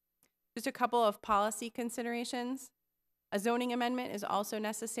 Just a couple of policy considerations. A zoning amendment is also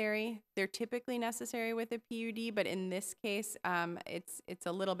necessary. They're typically necessary with a PUD, but in this case, it's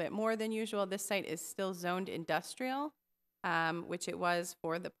a little bit more than usual. This site is still zoned industrial, which it was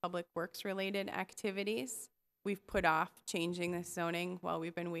for the public works related activities. We've put off changing this zoning while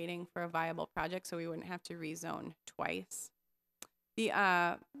we've been waiting for a viable project, so we wouldn't have to rezone twice.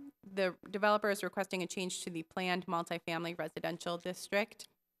 The developer is requesting a change to the planned multifamily residential district,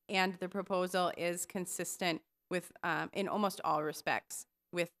 and the proposal is consistent with, in almost all respects,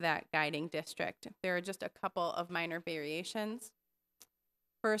 with that guiding district. There are just a couple of minor variations.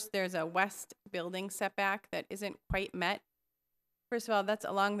 First, there's a west building setback that isn't quite met. First of all, that's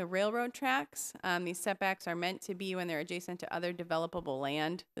along the railroad tracks. These setbacks are meant to be when they're adjacent to other developable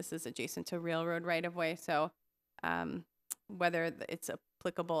land. This is adjacent to railroad right-of-way, so whether it's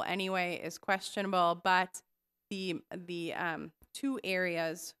applicable anyway is questionable, but the two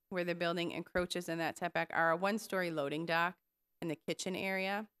areas where the building encroaches in that setback are a one-story loading dock and the kitchen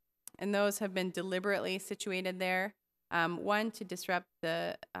area, and those have been deliberately situated there. One, to disrupt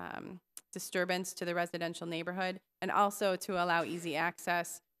the disturbance to the residential neighborhood, and also to allow easy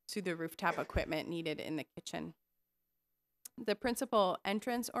access to the rooftop equipment needed in the kitchen. The principal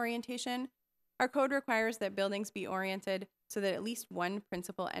entrance orientation, our code requires that buildings be oriented so that at least one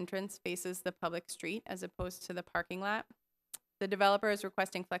principal entrance faces the public street as opposed to the parking lot. The developer is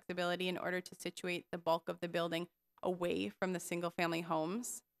requesting flexibility in order to situate the bulk of the building away from the single-family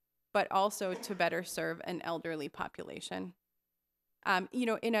homes, but also to better serve an elderly population. You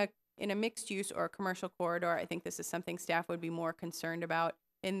know, in a mixed use or a commercial corridor, I think this is something staff would be more concerned about.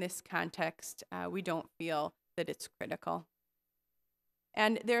 In this context, we don't feel that it's critical.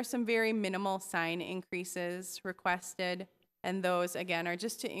 And there are some very minimal sign increases requested, and those, again, are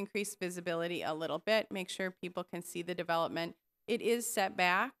just to increase visibility a little bit, make sure people can see the development. It is set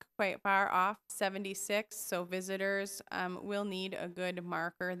back quite far off 76, so visitors will need a good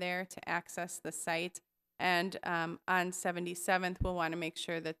marker there to access the site. And on 77th, we'll want to make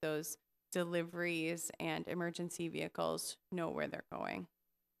sure that those deliveries and emergency vehicles know where they're going.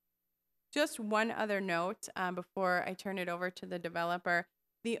 Just one other note before I turn it over to the developer.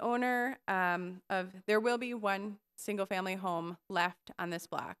 The owner there will be one single-family home left on this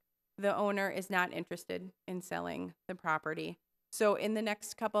block. The owner is not interested in selling the property. So in the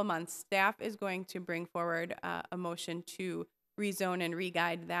next couple of months, staff is going to bring forward a motion to rezone and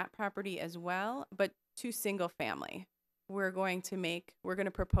re-guide that property as well, but to single family. We're going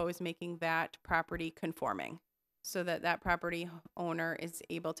to propose making that property conforming so that that property owner is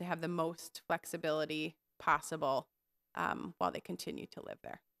able to have the most flexibility possible while they continue to live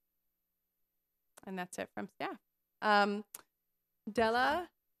there. And that's it from staff. Della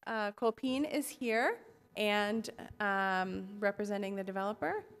Colpine is here and representing the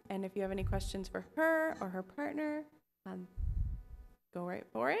developer. And if you have any questions for her or her partner, go right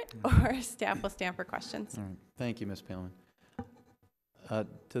for it, or staff will stand for questions. All right. Thank you, Ms. Palin. To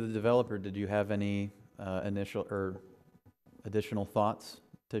the developer, did you have any initial or additional thoughts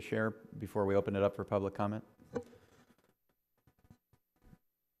to share before we open it up for public comment?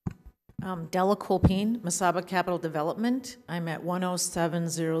 Della Colpine, Masaba Capital Development. I'm at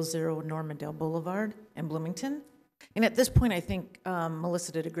 10700 Normandale Boulevard in Bloomington. And at this point, I think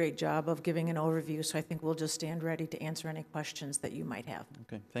Melissa did a great job of giving an overview, so I think we'll just stand ready to answer any questions that you might have.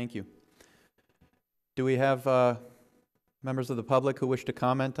 Okay, thank you. Do we have members of the public who wish to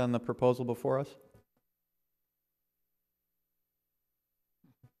comment on the proposal before us?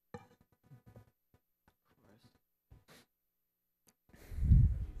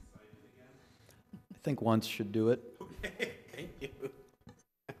 I think once should do it. Okay, thank you.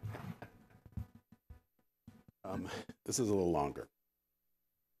 This is a little longer.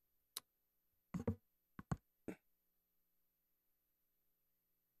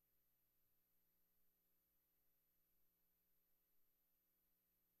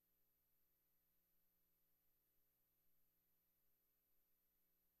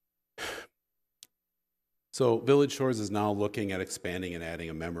 So Village Shores is now looking at expanding and adding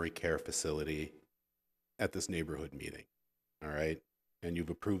a memory care facility at this neighborhood meeting, all right? And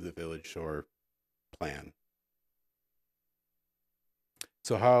you've approved the Village Shore plan.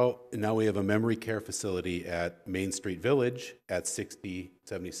 So now we have a memory care facility at Main Street Village at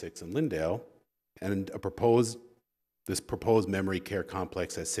 6076 in Lindale, and this proposed memory care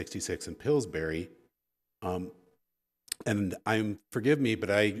complex at 66 in Pillsbury. And forgive me,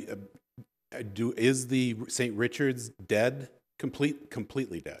 but is the St. Richard's dead?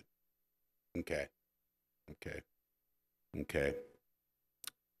 Completely dead. Okay.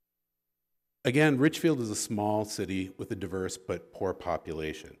 Again, Richfield is a small city with a diverse but poor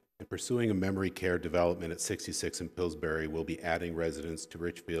population. And pursuing a memory care development at 66 in Pillsbury will be adding residents to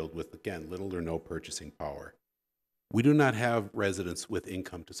Richfield with, again, little or no purchasing power. We do not have residents with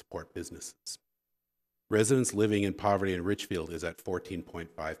income to support businesses. Residents living in poverty in Richfield is at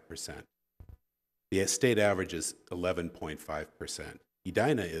 14.5%. The state average is 11.5%.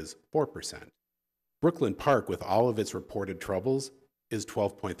 Edina is 4%. Brooklyn Park, with all of its reported troubles, is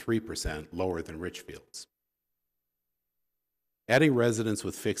 12.3% lower than Richfield's. Adding residents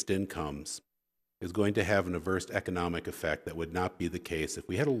with fixed incomes is going to have an adverse economic effect that would not be the case if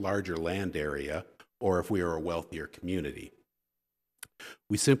we had a larger land area or if we were a wealthier community.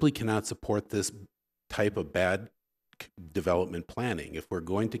 We simply cannot support this type of bad development planning. If we're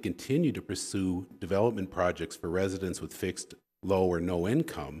going to continue to pursue development projects for residents with fixed, low, or no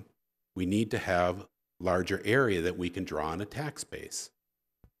income, we need to have larger area that we can draw on a tax base.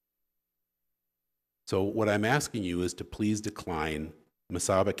 So what I'm asking you is to please decline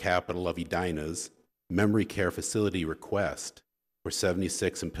Mesaba Capital of Edina's memory care facility request for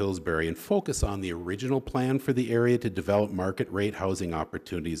 76 in Pillsbury and focus on the original plan for the area to develop market rate housing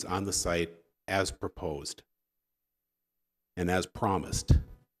opportunities on the site as proposed and as promised.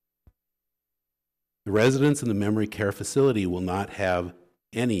 The residents in the memory care facility will not have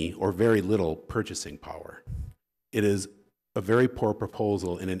any or very little purchasing power. It is a very poor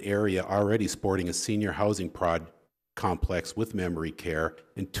proposal in an area already sporting a senior housing complex with memory care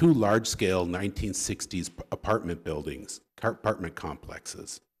and 2 large-scale 1960s apartment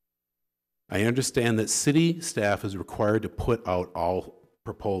complexes. I understand that city staff is required to put out all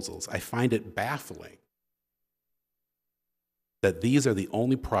proposals. I find it baffling that these are the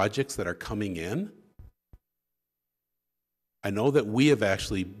only projects that are coming in. I know that we have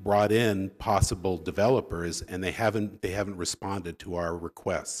actually brought in possible developers and they haven't responded to our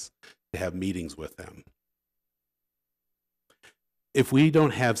requests to have meetings with them. If we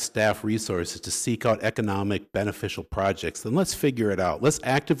don't have staff resources to seek out economic beneficial projects, then let's figure it out. Let's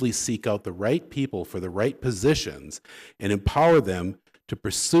actively seek out the right people for the right positions and empower them to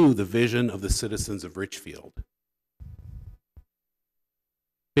pursue the vision of the citizens of Richfield.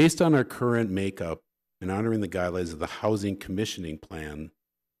 Based on our current makeup, and honoring the guidelines of the Housing Commissioning Plan,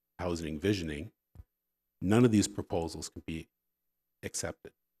 Housing Visioning, none of these proposals can be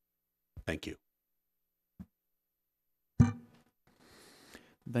accepted. Thank you.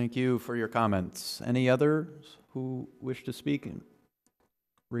 Thank you for your comments. Any others who wish to speak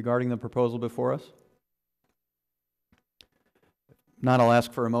regarding the proposal before us? If not, I'll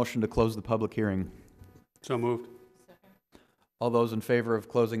ask for a motion to close the public hearing. So moved. All those in favor of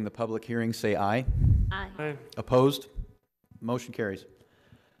closing the public hearing say aye. Aye. Opposed? Motion carries.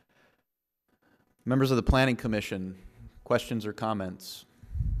 Members of the Planning Commission, questions or comments?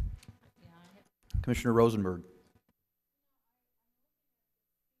 Commissioner Rosenberg.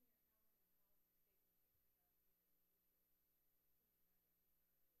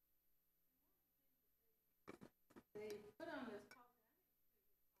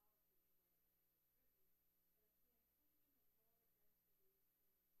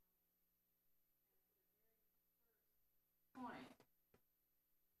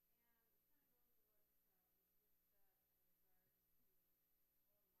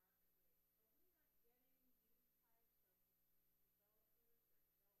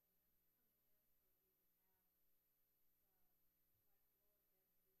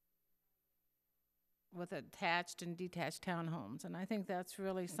 With attached and detached townhomes. And I think that's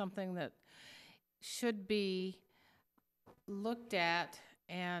really something that should be looked at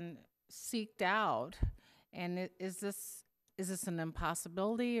and seeked out. And is this an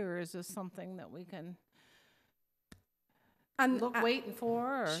impossibility, or is this something that we can waiting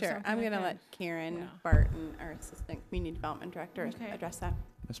for? Or sure, I'm going to let Karen Barton, our Assistant Community Development Director, address that.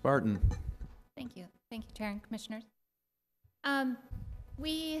 Ms. Barton. Thank you, Chair and Commissioners.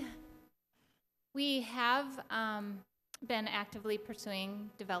 We have been actively pursuing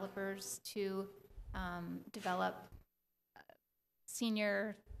developers to develop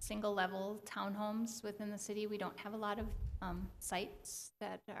senior single-level townhomes within the city. We don't have a lot of sites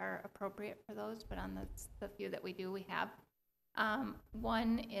that are appropriate for those, but on the few that we do, we have.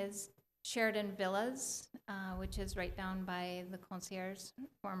 One is Sheridan Villas, which is right down by the concierge,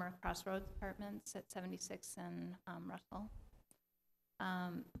 former Crossroads Apartments at 76 and Russell.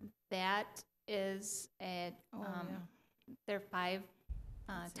 That is there are 5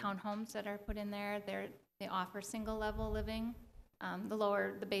 townhomes that are put in there. They offer single-level living.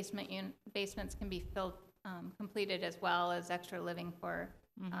 The basements can be filled, completed as well as extra living for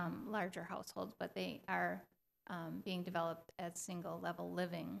larger households, but they are being developed as single-level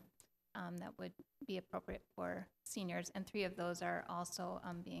living that would be appropriate for seniors. And 3 of those are also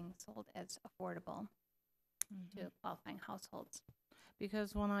being sold as affordable to qualifying households.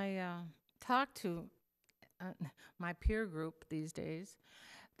 Because when I talk to my peer group these days,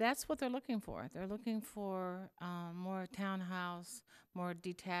 that's what they're looking for. They're looking for more townhouse, more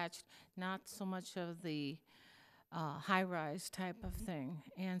detached, not so much of the high-rise type of thing.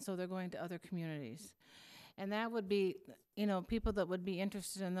 And so they're going to other communities. And that would be, people that would be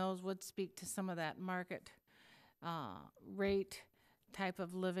interested in those would speak to some of that market rate type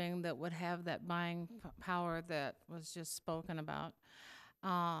of living that would have that buying power that was just spoken about.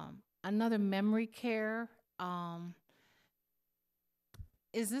 Another memory care.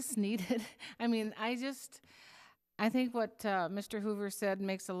 Is this needed? I mean, I think what Mr. Hoover said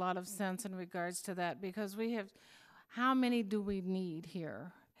makes a lot of sense in regards to that, because we have, how many do we need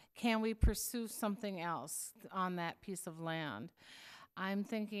here? Can we pursue something else on that piece of land? I'm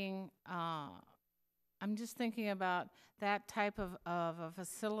just thinking about that type of a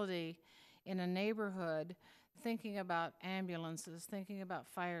facility in a neighborhood, thinking about ambulances, thinking about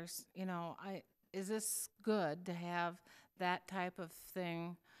fires. Is this good to have that type of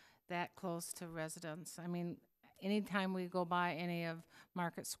thing that close to residents? I mean, anytime we go by any of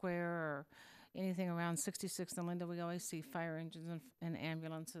Market Square or anything around 66th and Linda, we always see fire engines and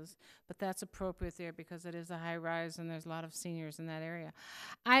ambulances. But that's appropriate there because it is a high rise and there's a lot of seniors in that area.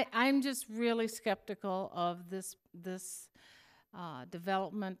 I'm just really skeptical of this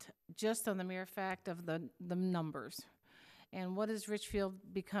development just on the mere fact of the numbers. And what is Richfield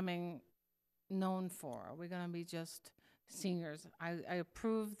becoming known for? Are we going to be just seniors? I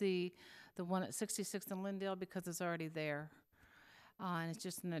approve the one at 66th and Lindale because it's already there. And it's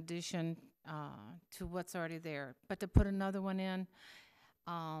just an addition to what's already there. But to put another one in,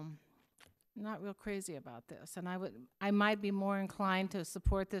 not real crazy about this. And I might be more inclined to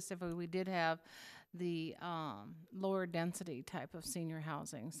support this if we did have the lower density type of senior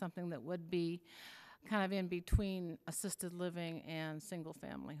housing, something that would be kind of in between assisted living and single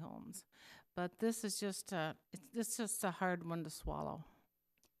family homes. But this is just it's just a hard one to swallow.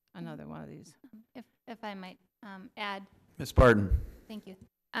 Another one of these. If I might add. Ms. Barton. Thank you.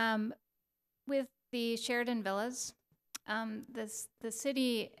 With the Sheridan Villas, the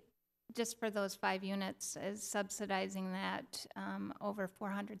city, just for those 5 units, is subsidizing that over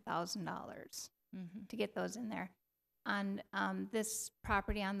 $400,000 to get those in there. On this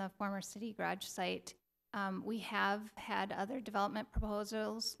property on the former city garage site, we have had other development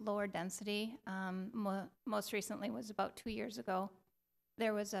proposals, lower density. Most recently was about 2 years ago.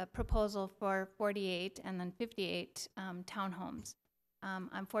 There was a proposal for 48 and then 58 townhomes.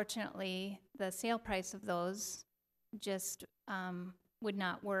 Unfortunately, the sale price of those just would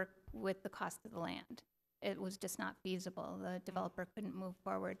not work with the cost of the land. It was just not feasible. The developer couldn't move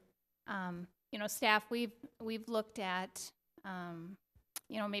forward. Staff, we've looked at,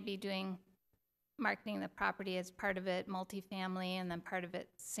 maybe doing marketing the property as part of it multifamily and then part of it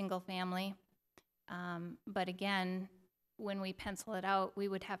single family. But again, when we pencil it out, we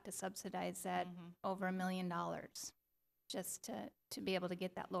would have to subsidize that over $1 million just to be able to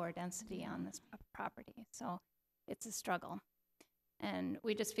get that lower density on this property. So it's a struggle. And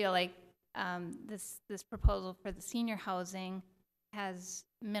we just feel like this proposal for the senior housing has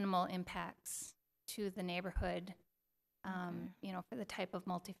minimal impacts to the neighborhood, for the type of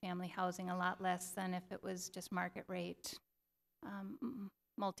multifamily housing, a lot less than if it was just market rate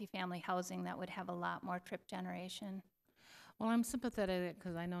multifamily housing that would have a lot more trip generation. Well, I'm sympathetic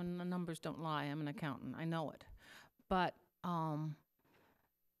because I know the numbers don't lie. I'm an accountant. I know it. But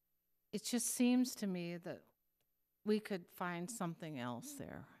it just seems to me that we could find something else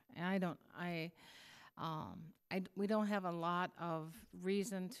there. And we don't have a lot of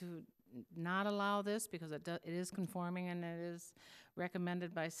reason to not allow this because it is conforming and it is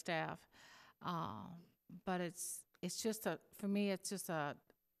recommended by staff. But it's just for me, it's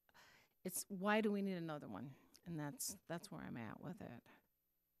why do we need another one? And that's where I'm at with it.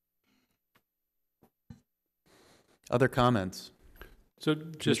 Other comments? So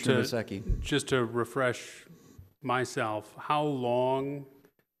Commissioner Vasecki. just to refresh myself, how long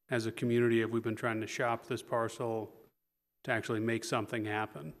as a community have we been trying to shop this parcel to actually make something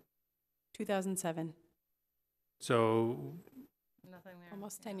happen? 2007, So Nothing there.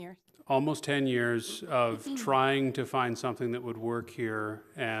 almost 10 years. almost 10 years of trying to find something that would work here,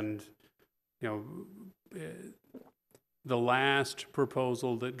 and the last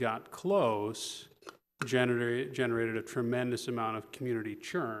proposal that got close generated a tremendous amount of community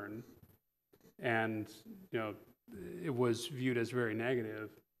churn, and it was viewed as very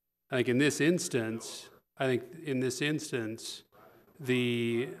negative. I think in this instance,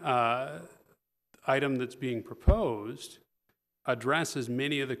 the item that's being proposed addresses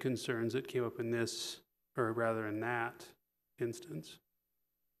many of the concerns that came up in this, or rather in that instance.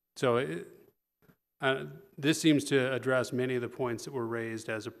 So this seems to address many of the points that were raised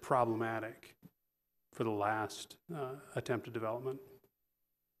as a problematic for the last attempted development.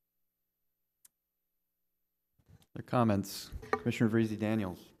 Other comments? Commissioner Vreese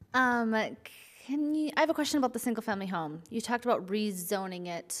Daniels. I have a question about the single-family home. You talked about rezoning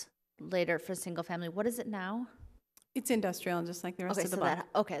it later for single-family. What is it now? It's industrial, just like the rest Okay, of the so block.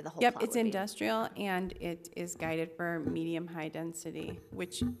 the whole Yep, plot it's would be- industrial, and it is guided for medium-high density,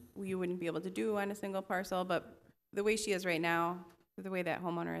 which you wouldn't be able to do on a single parcel, but the way she is right now, the way that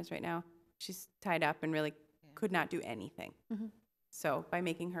homeowner is right now, she's tied up and really could not do anything. Mhm. So by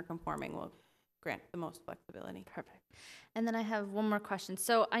making her conforming, we'll grant the most flexibility. Perfect. And then I have one more question.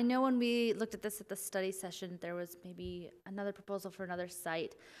 So I know when we looked at this at the study session, there was maybe another proposal for another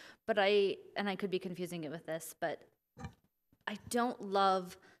site, but I could be confusing it with this, but I don't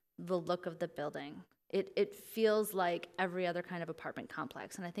love the look of the building. It feels like every other kind of apartment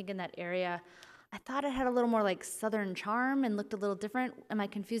complex, and I think in that area, I thought it had a little more like southern charm and looked a little different. Am I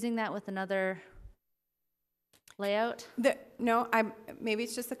confusing that with another layout? No, maybe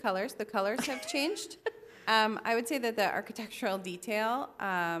it's just the colors. The colors have changed. I would say that the architectural detail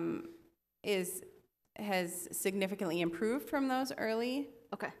has significantly improved from those early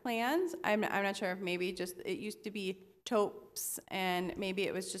plans. I'm not sure if maybe just it used to be taupes, and maybe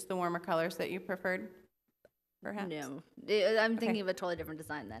it was just the warmer colors that you preferred, perhaps? No, I'm thinking of a totally different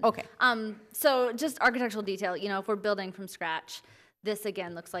design then. Okay. So just architectural detail, if we're building from scratch, this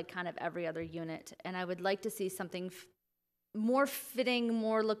again looks like kind of every other unit, and I would like to see something more fitting,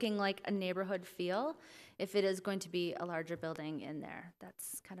 more looking like a neighborhood feel if it is going to be a larger building in there.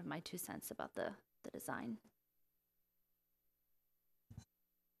 That's kind of my 2 cents about the design.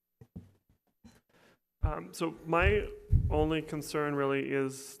 So my only concern really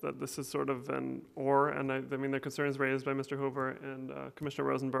is that this is sort of an and I mean the concerns raised by Mr. Hoover and Commissioner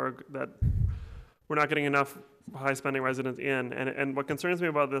Rosenberg that we're not getting enough high-spending residents in, and what concerns me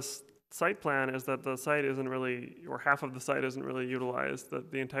about this site plan is that the site isn't really, or half of the site isn't really utilized.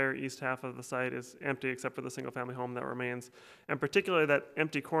 The entire east half of the site is empty except for the single-family home that remains, and particularly that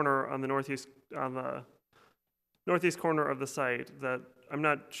empty corner on the northeast corner of the site. That I'm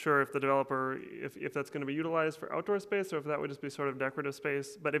not sure if the developer, if that's going to be utilized for outdoor space or if that would just be sort of decorative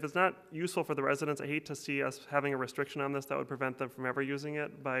space. But if it's not useful for the residents, I hate to see us having a restriction on this that would prevent them from ever using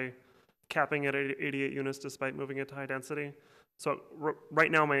it by capping it at 88 units despite moving it to high density. So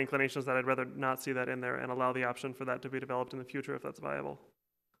right now my inclination is that I'd rather not see that in there and allow the option for that to be developed in the future if that's viable.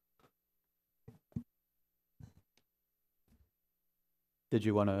 Did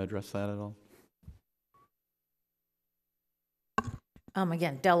you want to address that at all?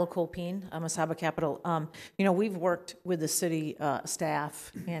 Again, Della Colpine, Masaba Capital. We've worked with the city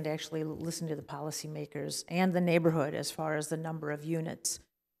staff and actually listened to the policymakers and the neighborhood as far as the number of units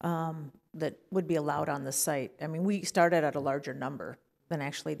that would be allowed on the site. I mean, we started at a larger number than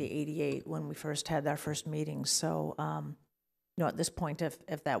actually the 88 when we first had our first meeting. So, at this point,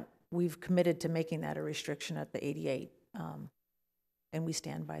 if that, we've committed to making that a restriction at the 88, and we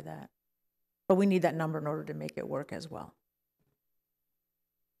stand by that. But we need that number in order to make it work as well.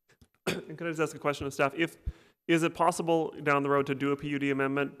 And could I just ask a question of staff? Is it possible down the road to do a PUD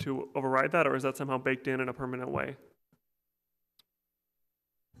amendment to override that, or is that somehow baked in a permanent way?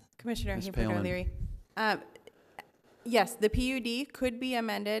 Commissioner Ms. Hayford Palin. O'Leary. Yes, the PUD could be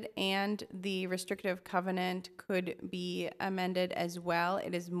amended and the restrictive covenant could be amended as well.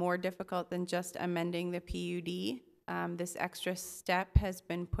 It is more difficult than just amending the PUD. This extra step has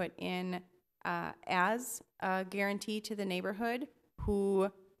been put in as a guarantee to the neighborhood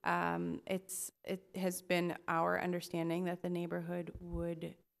who it has been our understanding that the neighborhood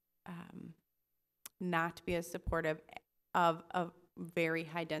would not be as supportive of a very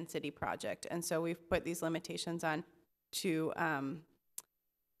high density project, and so we've put these limitations on to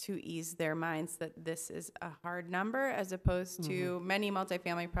to ease their minds that this is a hard number, as opposed to many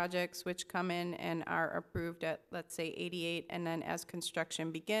multifamily projects which come in and are approved at, let's say, 88, and then as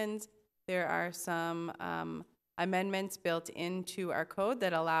construction begins, there are some amendments built into our code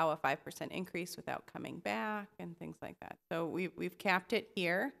that allow a 5% increase without coming back and things like that. So we've capped it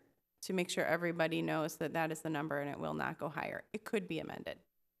here to make sure everybody knows that that is the number and it will not go higher. It could be amended.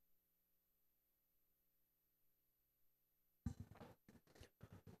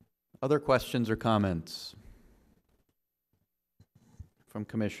 Other questions or comments from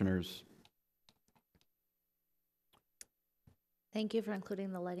commissioners? Thank you for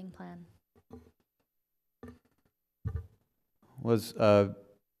including the lighting plan. Was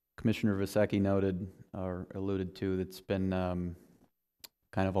Commissioner Visacki noted or alluded to, it's been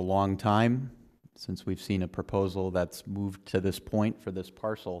kind of a long time since we've seen a proposal that's moved to this point for this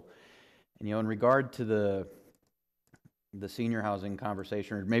parcel. And in regard to the senior housing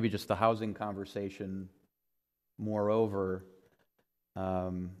conversation, or maybe just the housing conversation, moreover,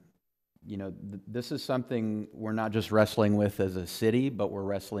 this is something we're not just wrestling with as a city, but we're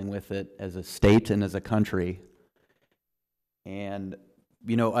wrestling with it as a state and as a country. And,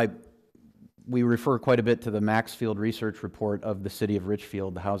 we refer quite a bit to the Maxfield research report of the city of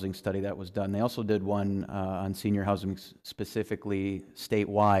Richfield, the housing study that was done. They also did one on senior housing specifically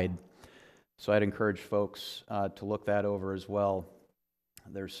statewide. So I'd encourage folks to look that over as well.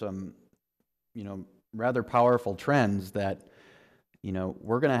 There's some, rather powerful trends that,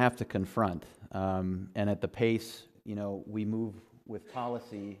 we're going to have to confront. And at the pace, we move with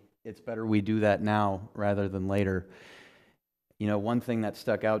policy, it's better we do that now rather than later. One thing that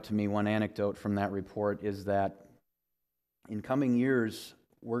stuck out to me, one anecdote from that report, is that in coming years,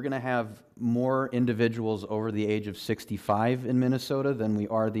 we're going to have more individuals over the age of 65 in Minnesota than we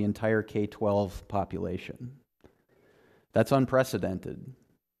are the entire K-12 population. That's unprecedented.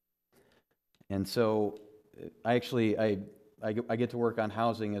 And so I get to work on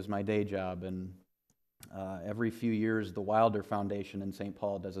housing as my day job, and every few years the Wilder Foundation in St.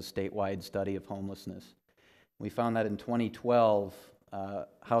 Paul does a statewide study of homelessness. We found that in 2012,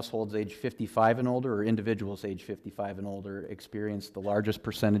 households age 55 and older, or individuals age 55 and older, experienced the largest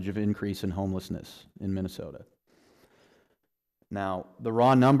percentage of increase in homelessness in Minnesota. Now, the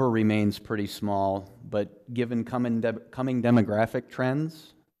raw number remains pretty small, but given coming demographic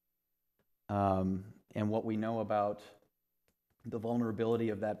trends and what we know about the vulnerability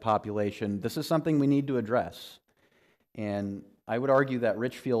of that population, this is something we need to address. And I would argue that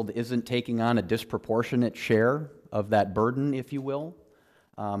Richfield isn't taking on a disproportionate share of that burden, if you will.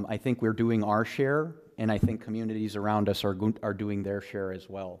 I think we're doing our share, and I think communities around us are doing their share as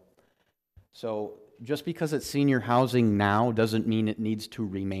well. So just because it's senior housing now doesn't mean it needs to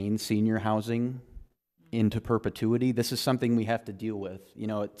remain senior housing into perpetuity. This is something we have to deal with.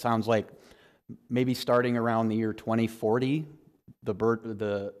 It sounds like maybe starting around the year 2040, the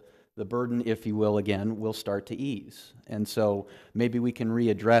burden, if you will, again, will start to ease. And so maybe we can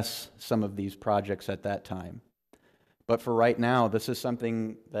readdress some of these projects at that time. But for right now, this is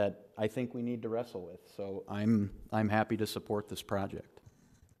something that I think we need to wrestle with. So I'm happy to support this project.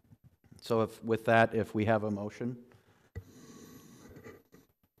 So if we have a motion.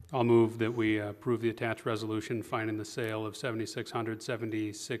 I'll move that we approve the attached resolution finding the sale of 7600,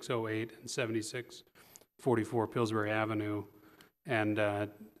 7608, and 7644 Pillsbury Avenue and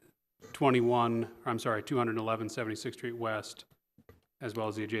 211 76th Street West, as well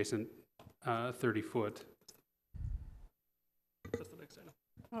as the adjacent 30-foot. That's the next item.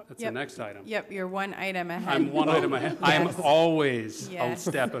 That's the next item. Yep, you're one item ahead. I'm one item ahead. Yes. I am always Yes. a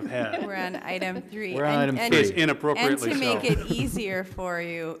step ahead. We're on item 3. We're on item 3. It's inappropriately And to make so. it easier for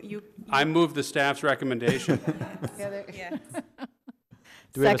you, I move the staff's recommendation. yes.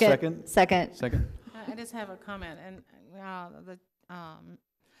 Do we have a second? Second. I just have a comment, and the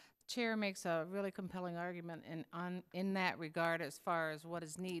chair makes a really compelling argument in that regard as far as what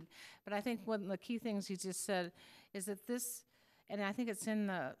is need. But I think one of the key things he just said is that this, and I think it's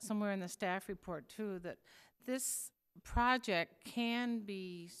somewhere in the staff report too, that this project can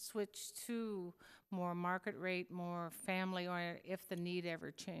be switched to more market rate, more family oriented if the need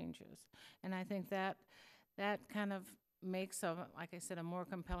ever changes. And I think that kind of makes like I said, a more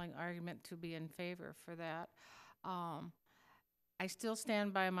compelling argument to be in favor for that. I still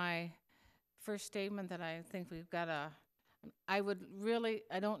stand by my first statement that I think we've got I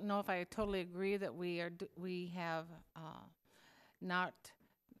don't know if I totally agree that we have not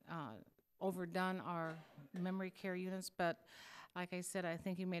overdone our memory care units, but like I said, I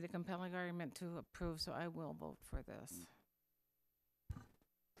think you made a compelling argument to approve, so I will vote for this.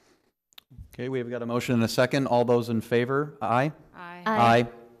 Okay, we've got a motion and a second. All those in favor? Aye? Aye. Aye.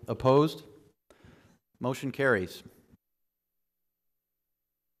 Opposed? Motion carries.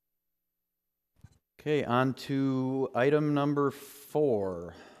 Okay, on to item number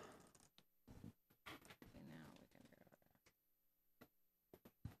 4.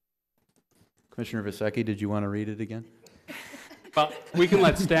 Commissioner Visecki, did you want to read it again? Well, we can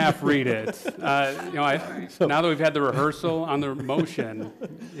let staff read it. Now that we've had the rehearsal on the motion,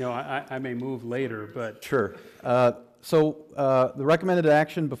 I may move later, but. Sure. The recommended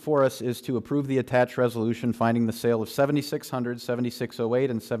action before us is to approve the attached resolution finding the sale of 7600, 7608,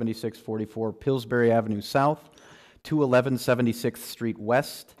 and 7644 Pillsbury Avenue South, 211 76th Street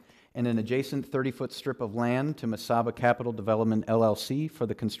West, and an adjacent 30-foot strip of land to Masaba Capital Development LLC for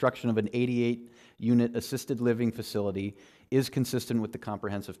the construction of an 88-unit assisted living facility is consistent with the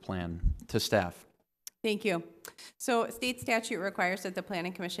comprehensive plan. To staff. Thank you. So state statute requires that the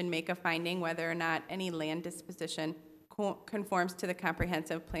Planning Commission make a finding whether or not any land disposition conforms to the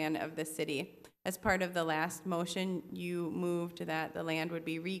comprehensive plan of the city. As part of the last motion, you moved that the land would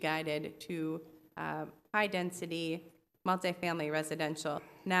be re-guided to high-density multifamily residential.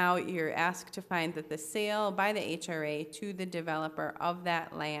 Now you're asked to find that the sale by the HRA to the developer of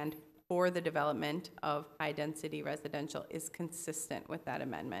that land for the development of high-density residential is consistent with that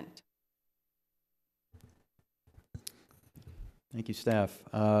amendment. Thank you, staff.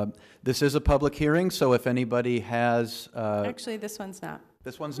 This is a public hearing, so if anybody has... Actually, this one's not.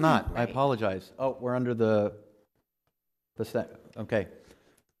 This one's not. Right. I apologize. Oh, we're under the okay.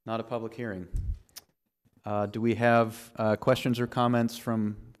 Not a public hearing. Do we have questions or comments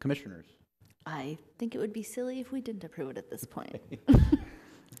from commissioners? I think it would be silly if we didn't approve it at this point.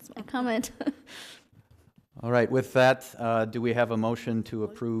 That's my comment. All right. With that, do we have a motion to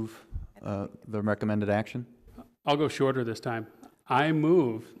approve the recommended action? I'll go shorter this time. I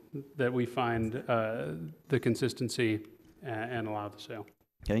move that we find the consistency and allow the sale.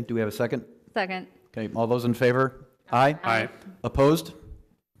 Okay. Do we have a second? Second. Okay. All those in favor? Aye. Aye. Opposed?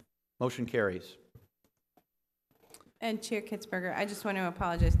 Motion carries. And Chair Kitzberger, I just want to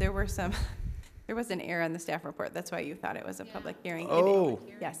apologize. There was an error in the staff report. That's why you thought it was a public hearing. Oh.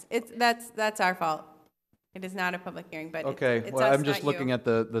 Yes, that's our fault. It is not a public hearing, but Okay. it's Well, us, I'm just not looking you. at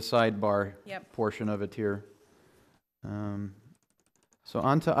the sidebar Yep. portion of it here. So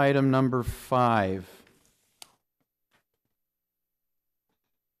on to item number 5.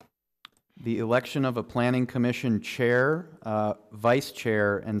 The election of a planning commission chair, vice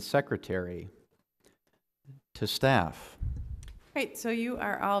chair, and secretary. To staff. Right, so you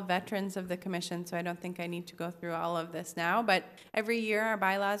are all veterans of the commission, so I don't think I need to go through all of this now, but every year our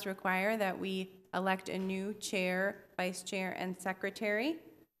bylaws require that we elect a new chair, vice chair, and secretary.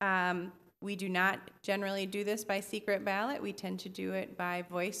 We do not generally do this by secret ballot. We tend to do it by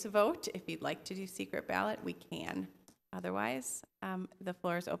voice vote. If you'd like to do secret ballot, we can. Otherwise, the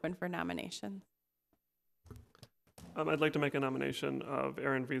floor is open for nominations. I'd like to make a nomination of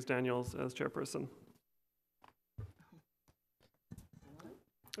Erin V's Daniels as chairperson.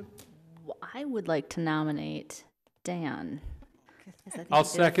 I would like to nominate Dan. 'Cause I think I'll he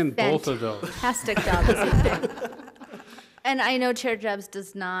did a second both of those. Fantastic job this evening. And I know Chair Jebs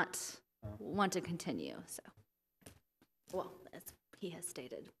does not want to continue, so. Well, as he has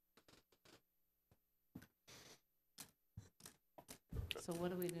stated. So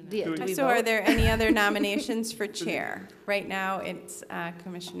what do we do now? Do we So are vote? there any other nominations for chair? Right now, it's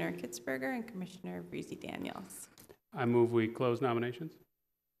Commissioner Kitzberger and Commissioner Breezy Daniels. I move we close nominations.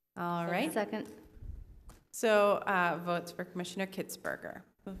 All right. Second. So votes for Commissioner Kitzberger.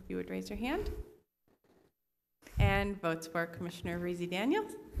 If you would raise your hand. And votes for Commissioner Breezy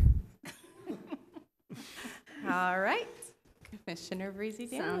Daniels. All right. Commissioner Breezy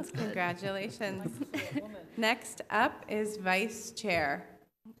Daniels, Sounds good. congratulations. Next up is vice chair.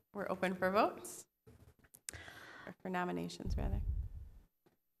 We're open for votes. Or for nominations, rather.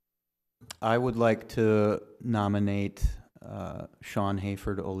 I would like to nominate Sean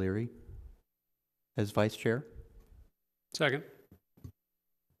Hayford O'Leary as vice chair. Second.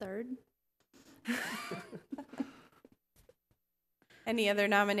 Third. Any other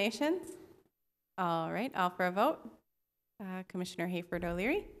nominations? All right, all for a vote. Commissioner Hayford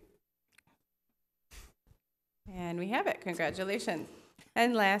O'Leary. And we have it. Congratulations.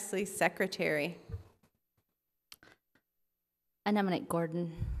 And lastly, secretary. I nominate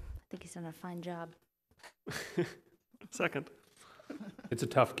Gordon. I think he's done a fine job. Second. It's a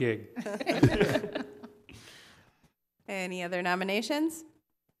tough gig. Any other nominations?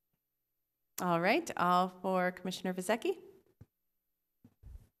 All right, all for Commissioner Visecki.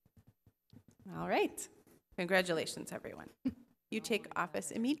 All right. Congratulations, everyone. You take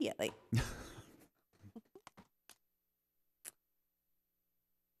office immediately.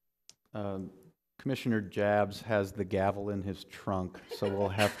 Commissioner Jabs has the gavel in his trunk, so we'll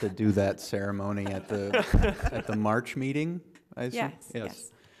have to do that ceremony at the March meeting, I assume?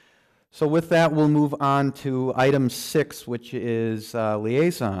 Yes. So with that, we'll move on to item 6, which is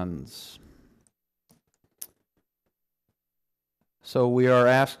liaisons. So we are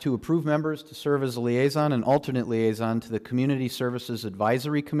asked to approve members to serve as a liaison and alternate liaison to the Community Services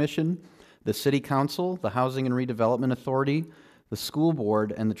Advisory Commission, the City Council, the Housing and Redevelopment Authority, the School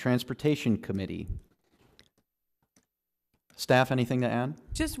Board, and the Transportation Committee. Staff, anything to add?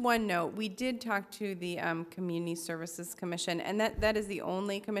 Just one note, we did talk to the Community Services Commission, and that is the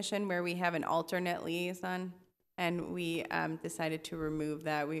only commission where we have an alternate liaison, and we decided to remove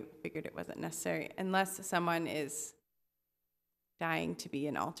that. We figured it wasn't necessary, unless someone is dying to be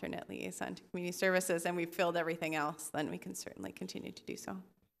an alternate liaison to Community Services, and we've filled everything else, then we can certainly continue to do so.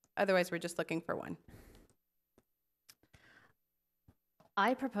 Otherwise, we're just looking for one.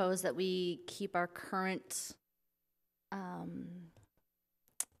 I propose that we keep our current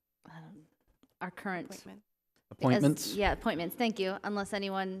Appointments? Yeah, appointments. Thank you. Unless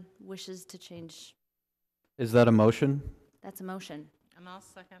anyone wishes to change. Is that a motion? That's a motion. And I'll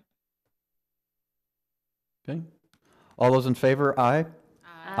second. Okay. All those in favor, aye?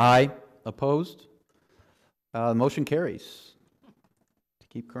 Aye. Opposed? The motion carries to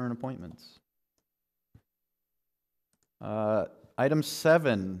keep current appointments. Item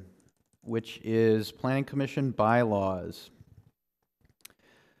 7, which is Planning Commission bylaws.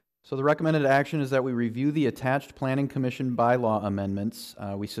 So the recommended action is that we review the attached Planning Commission bylaw amendments.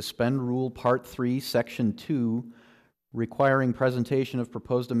 We suspend Rule Part 3, Section 2, requiring presentation of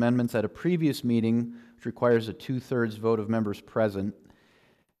proposed amendments at a previous meeting, which requires a 2/3 vote of members present,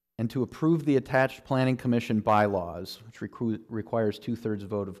 and to approve the attached Planning Commission bylaws, which requires 2/3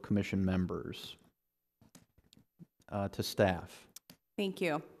 vote of commission members. To staff. Thank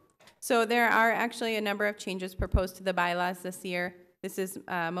you. So there are actually a number of changes proposed to the bylaws this year. This is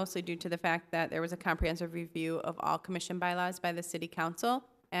mostly due to the fact that there was a comprehensive review of all commission bylaws by the City Council,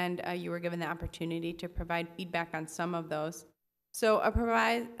 and you were given the opportunity to provide feedback on some of those. So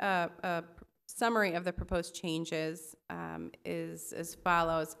a summary of the proposed changes is as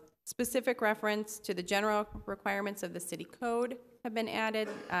follows. Specific reference to the general requirements of the city code have been added.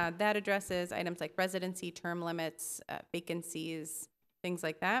 That addresses items like residency, term limits, vacancies, things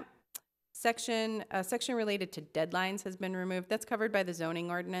like that. A section related to deadlines has been removed. That's covered by the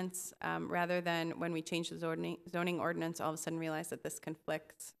zoning ordinance. Rather than when we change the zoning ordinance, all of a sudden realize that this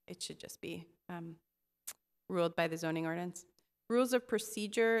conflicts. It should just be ruled by the zoning ordinance. Rules of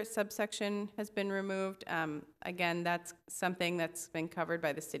procedure subsection has been removed. Again, that's something that's been covered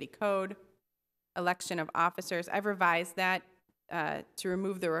by the city code. Election of officers. I've revised that to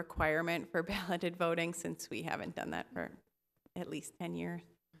remove the requirement for balloted voting, since we haven't done that for at least 10 years.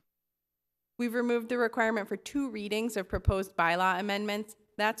 We've removed the requirement for 2 readings of proposed bylaw amendments.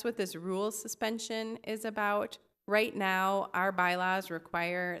 That's what this rule suspension is about. Right now, our bylaws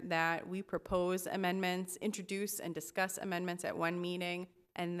require that we propose amendments, introduce and discuss amendments at one meeting,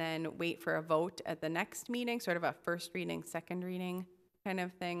 and then wait for a vote at the next meeting, sort of a first reading, second reading kind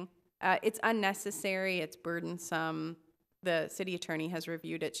of thing. It's unnecessary, it's burdensome. The city attorney has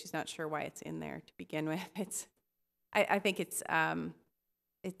reviewed it. She's not sure why it's in there to begin with. I think it's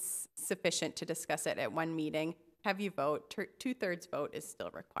sufficient to discuss it at one meeting. Have you vote, 2/3 vote is still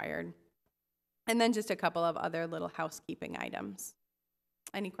required. And then just a couple of other little housekeeping items.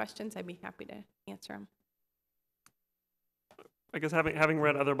 Any questions? I'd be happy to answer them. I guess having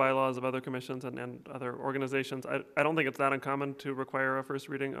read other bylaws of other commissions and other organizations, I don't think it's that uncommon to require a first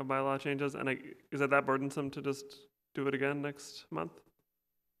reading of bylaw changes. And is it that burdensome to just do it again next month?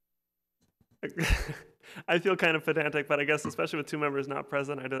 I feel kind of pedantic, but I guess especially with 2 members not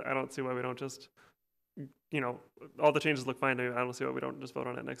present, I don't see why we don't just, all the changes look fine to me. I don't see why we don't just vote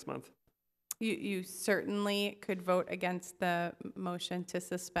on it next month. You certainly could vote against the motion to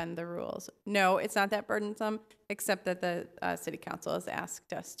suspend the rules. No, it's not that burdensome, except that the City Council has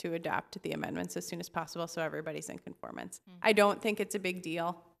asked us to adopt the amendments as soon as possible so everybody's in conformance. I don't think it's a big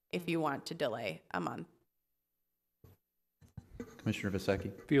deal if you want to delay a month. Commissioner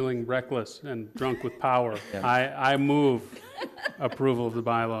Vasecki. Feeling reckless and drunk with power. Yeah. I move approval of the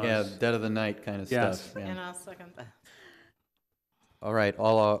bylaws. Yeah, dead of the night kind of stuff. Yeah. And I'll second that. All right,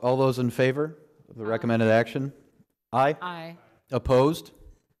 all those in favor of the recommended action? Aye? Aye. Opposed?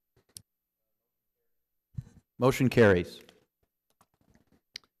 Motion carries.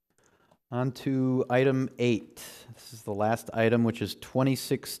 On to item 8. This is the last item, which is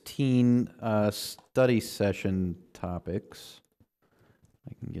 2016 study session topics.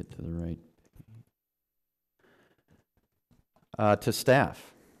 I can get to the right. To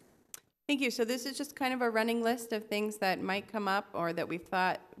staff. Thank you. So this is just kind of a running list of things that might come up or that we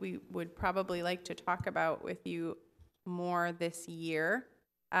thought we would probably like to talk about with you more this year.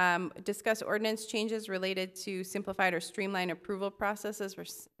 Discuss ordinance changes related to simplified or streamlined approval processes for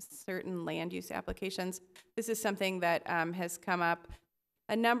certain land use applications. This is something that has come up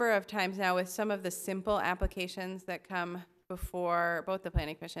a number of times now with some of the simple applications that come before both the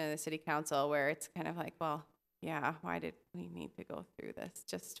Planning Commission and the City Council, where it's kind of like, well, yeah, why did we need to go through this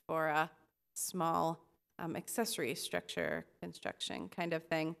just for a small accessory structure construction kind of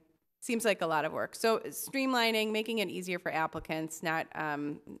thing? Seems like a lot of work. So streamlining, making it easier for applicants, not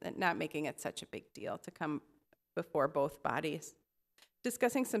making it such a big deal to come before both bodies.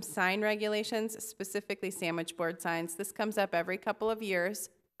 Discussing some sign regulations, specifically sandwich board signs. This comes up every couple of years,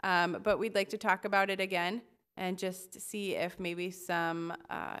 but we'd like to talk about it again and just see if maybe some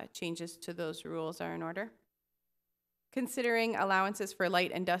changes to those rules are in order. Considering allowances for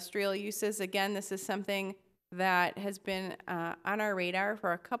light industrial uses. Again, this is something that has been on our radar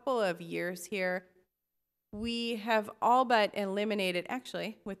for a couple of years here. We have all but eliminated,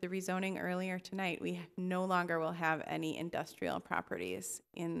 actually, with the rezoning earlier tonight, we no longer will have any industrial properties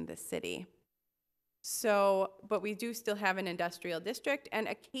in the city. So, but we do still have an industrial district, and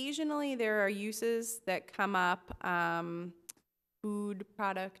occasionally there are uses that come up, food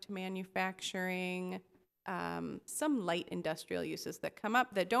product manufacturing, some light industrial uses that come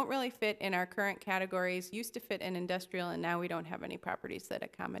up that don't really fit in our current categories, used to fit in industrial, and now we don't have any properties that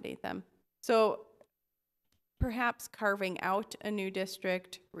accommodate them. So perhaps carving out a new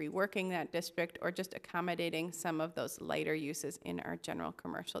district, reworking that district, or just accommodating some of those lighter uses in our general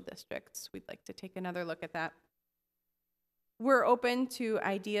commercial districts. We'd like to take another look at that. We're open to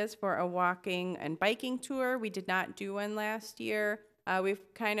ideas for a walking and biking tour. We did not do one last year.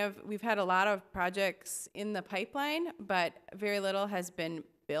 We've had a lot of projects in the pipeline, but very little has been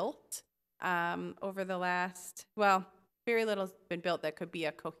built over the last, well, very little's been built that could be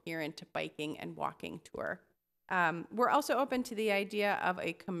a coherent biking and walking tour. We're also open to the idea of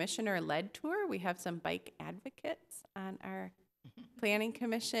a commissioner-led tour. We have some bike advocates on our planning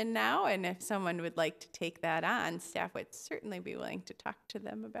commission now, and if someone would like to take that on, staff would certainly be willing to talk to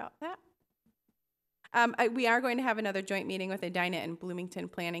them about that. We are going to have another joint meeting with Edina and Bloomington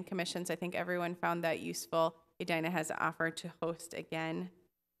Planning Commissions. I think everyone found that useful. Edina has offered to host again.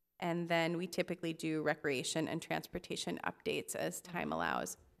 And then we typically do recreation and transportation updates as time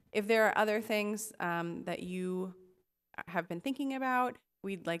allows. If there are other things that you have been thinking about,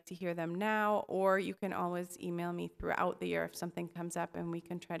 we'd like to hear them now, or you can always email me throughout the year if something comes up, and we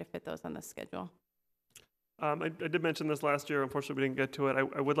can try to fit those on the schedule. I did mention this last year. Unfortunately, we didn't get to it.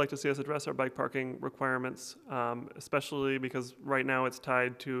 I would like to see us address our bike parking requirements, especially because right now it's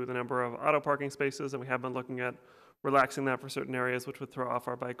tied to the number of auto parking spaces, and we have been looking at relaxing that for certain areas, which would throw off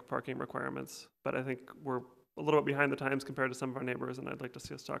our bike parking requirements. But I think we're a little bit behind the times compared to some of our neighbors, and I'd like to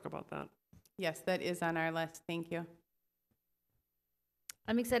see us talk about that. Yes, that is on our list. Thank you.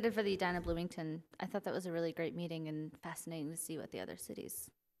 I'm excited for the Edina Bloomington. I thought that was a really great meeting and fascinating to see what the other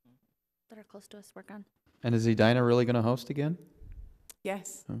cities that are close to us work on. And is Edina really going to host again?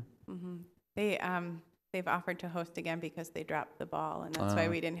 Yes. They've offered to host again because they dropped the ball, and that's why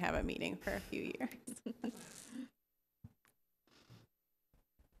we didn't have a meeting for a few years.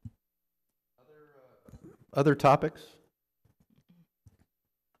 Other topics?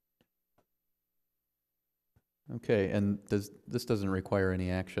 Okay, and this doesn't require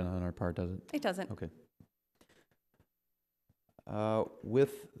any action on our part, does it? It doesn't. Okay.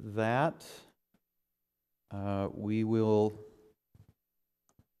 With that, we will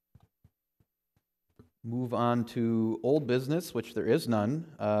move on to old business, which there is none.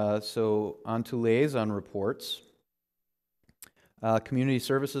 So on to liaison reports. Community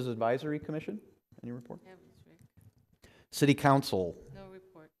Services Advisory Commission, any report? Yeah, City Council? no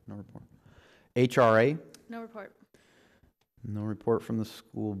report. No report. HRA? No report. No report from the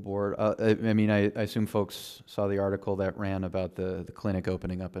school board. I assume folks saw the article that ran about the clinic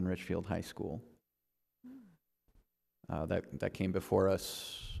opening up in Richfield High School. That came before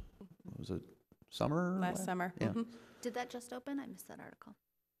us, was it summer? Last summer. Yeah. Mm-hmm. Did that just open? I missed that article.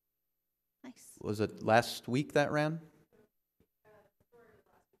 Nice. Was it last week that ran?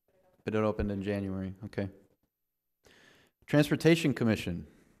 But it opened in January, okay. Transportation Commission.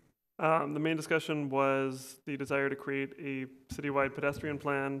 The main discussion was the desire to create a citywide pedestrian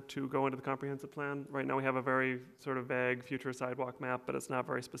plan to go into the comprehensive plan. Right now we have a very sort of vague future sidewalk map, but it's not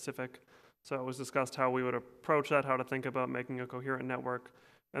very specific. So it was discussed how we would approach that, how to think about making a coherent network,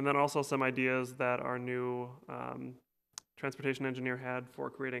 and then also some ideas that our new transportation engineer had for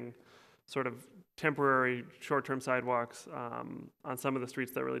creating sort of temporary short-term sidewalks on some of the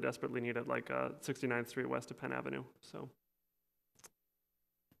streets that really desperately need it, like 69th Street west of Penn Avenue. So.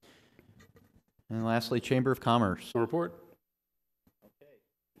 And lastly, Chamber of Commerce. No report.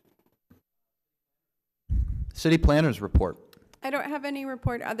 City Planners report. I don't have any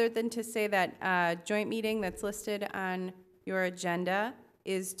report other than to say that joint meeting that's listed on your agenda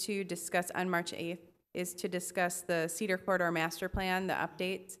is to discuss on March 8th, is to discuss the Cedar Corridor Master Plan, the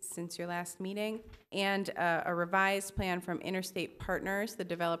updates since your last meeting, and a revised plan from Interstate Partners, the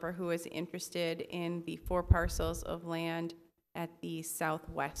developer who is interested in the 4 parcels of land at the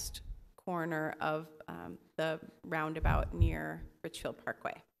southwest corner of the roundabout near Richfield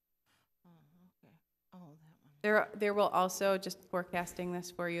Parkway. There will also, just forecasting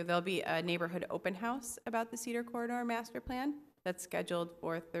this for you, there'll be a neighborhood open house about the Cedar Corridor Master Plan that's scheduled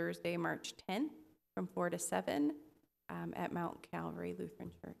for Thursday, March 10th from 4 to 7 at Mount Calvary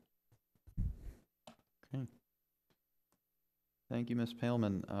Lutheran Church. Okay. Thank you, Ms.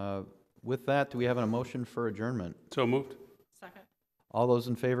 Paleman. With that, do we have a motion for adjournment? So moved. Second. All those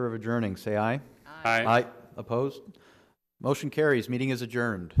in favor of adjourning, say aye. Aye. Aye. Opposed? Motion carries. Meeting is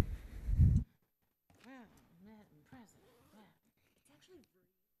adjourned.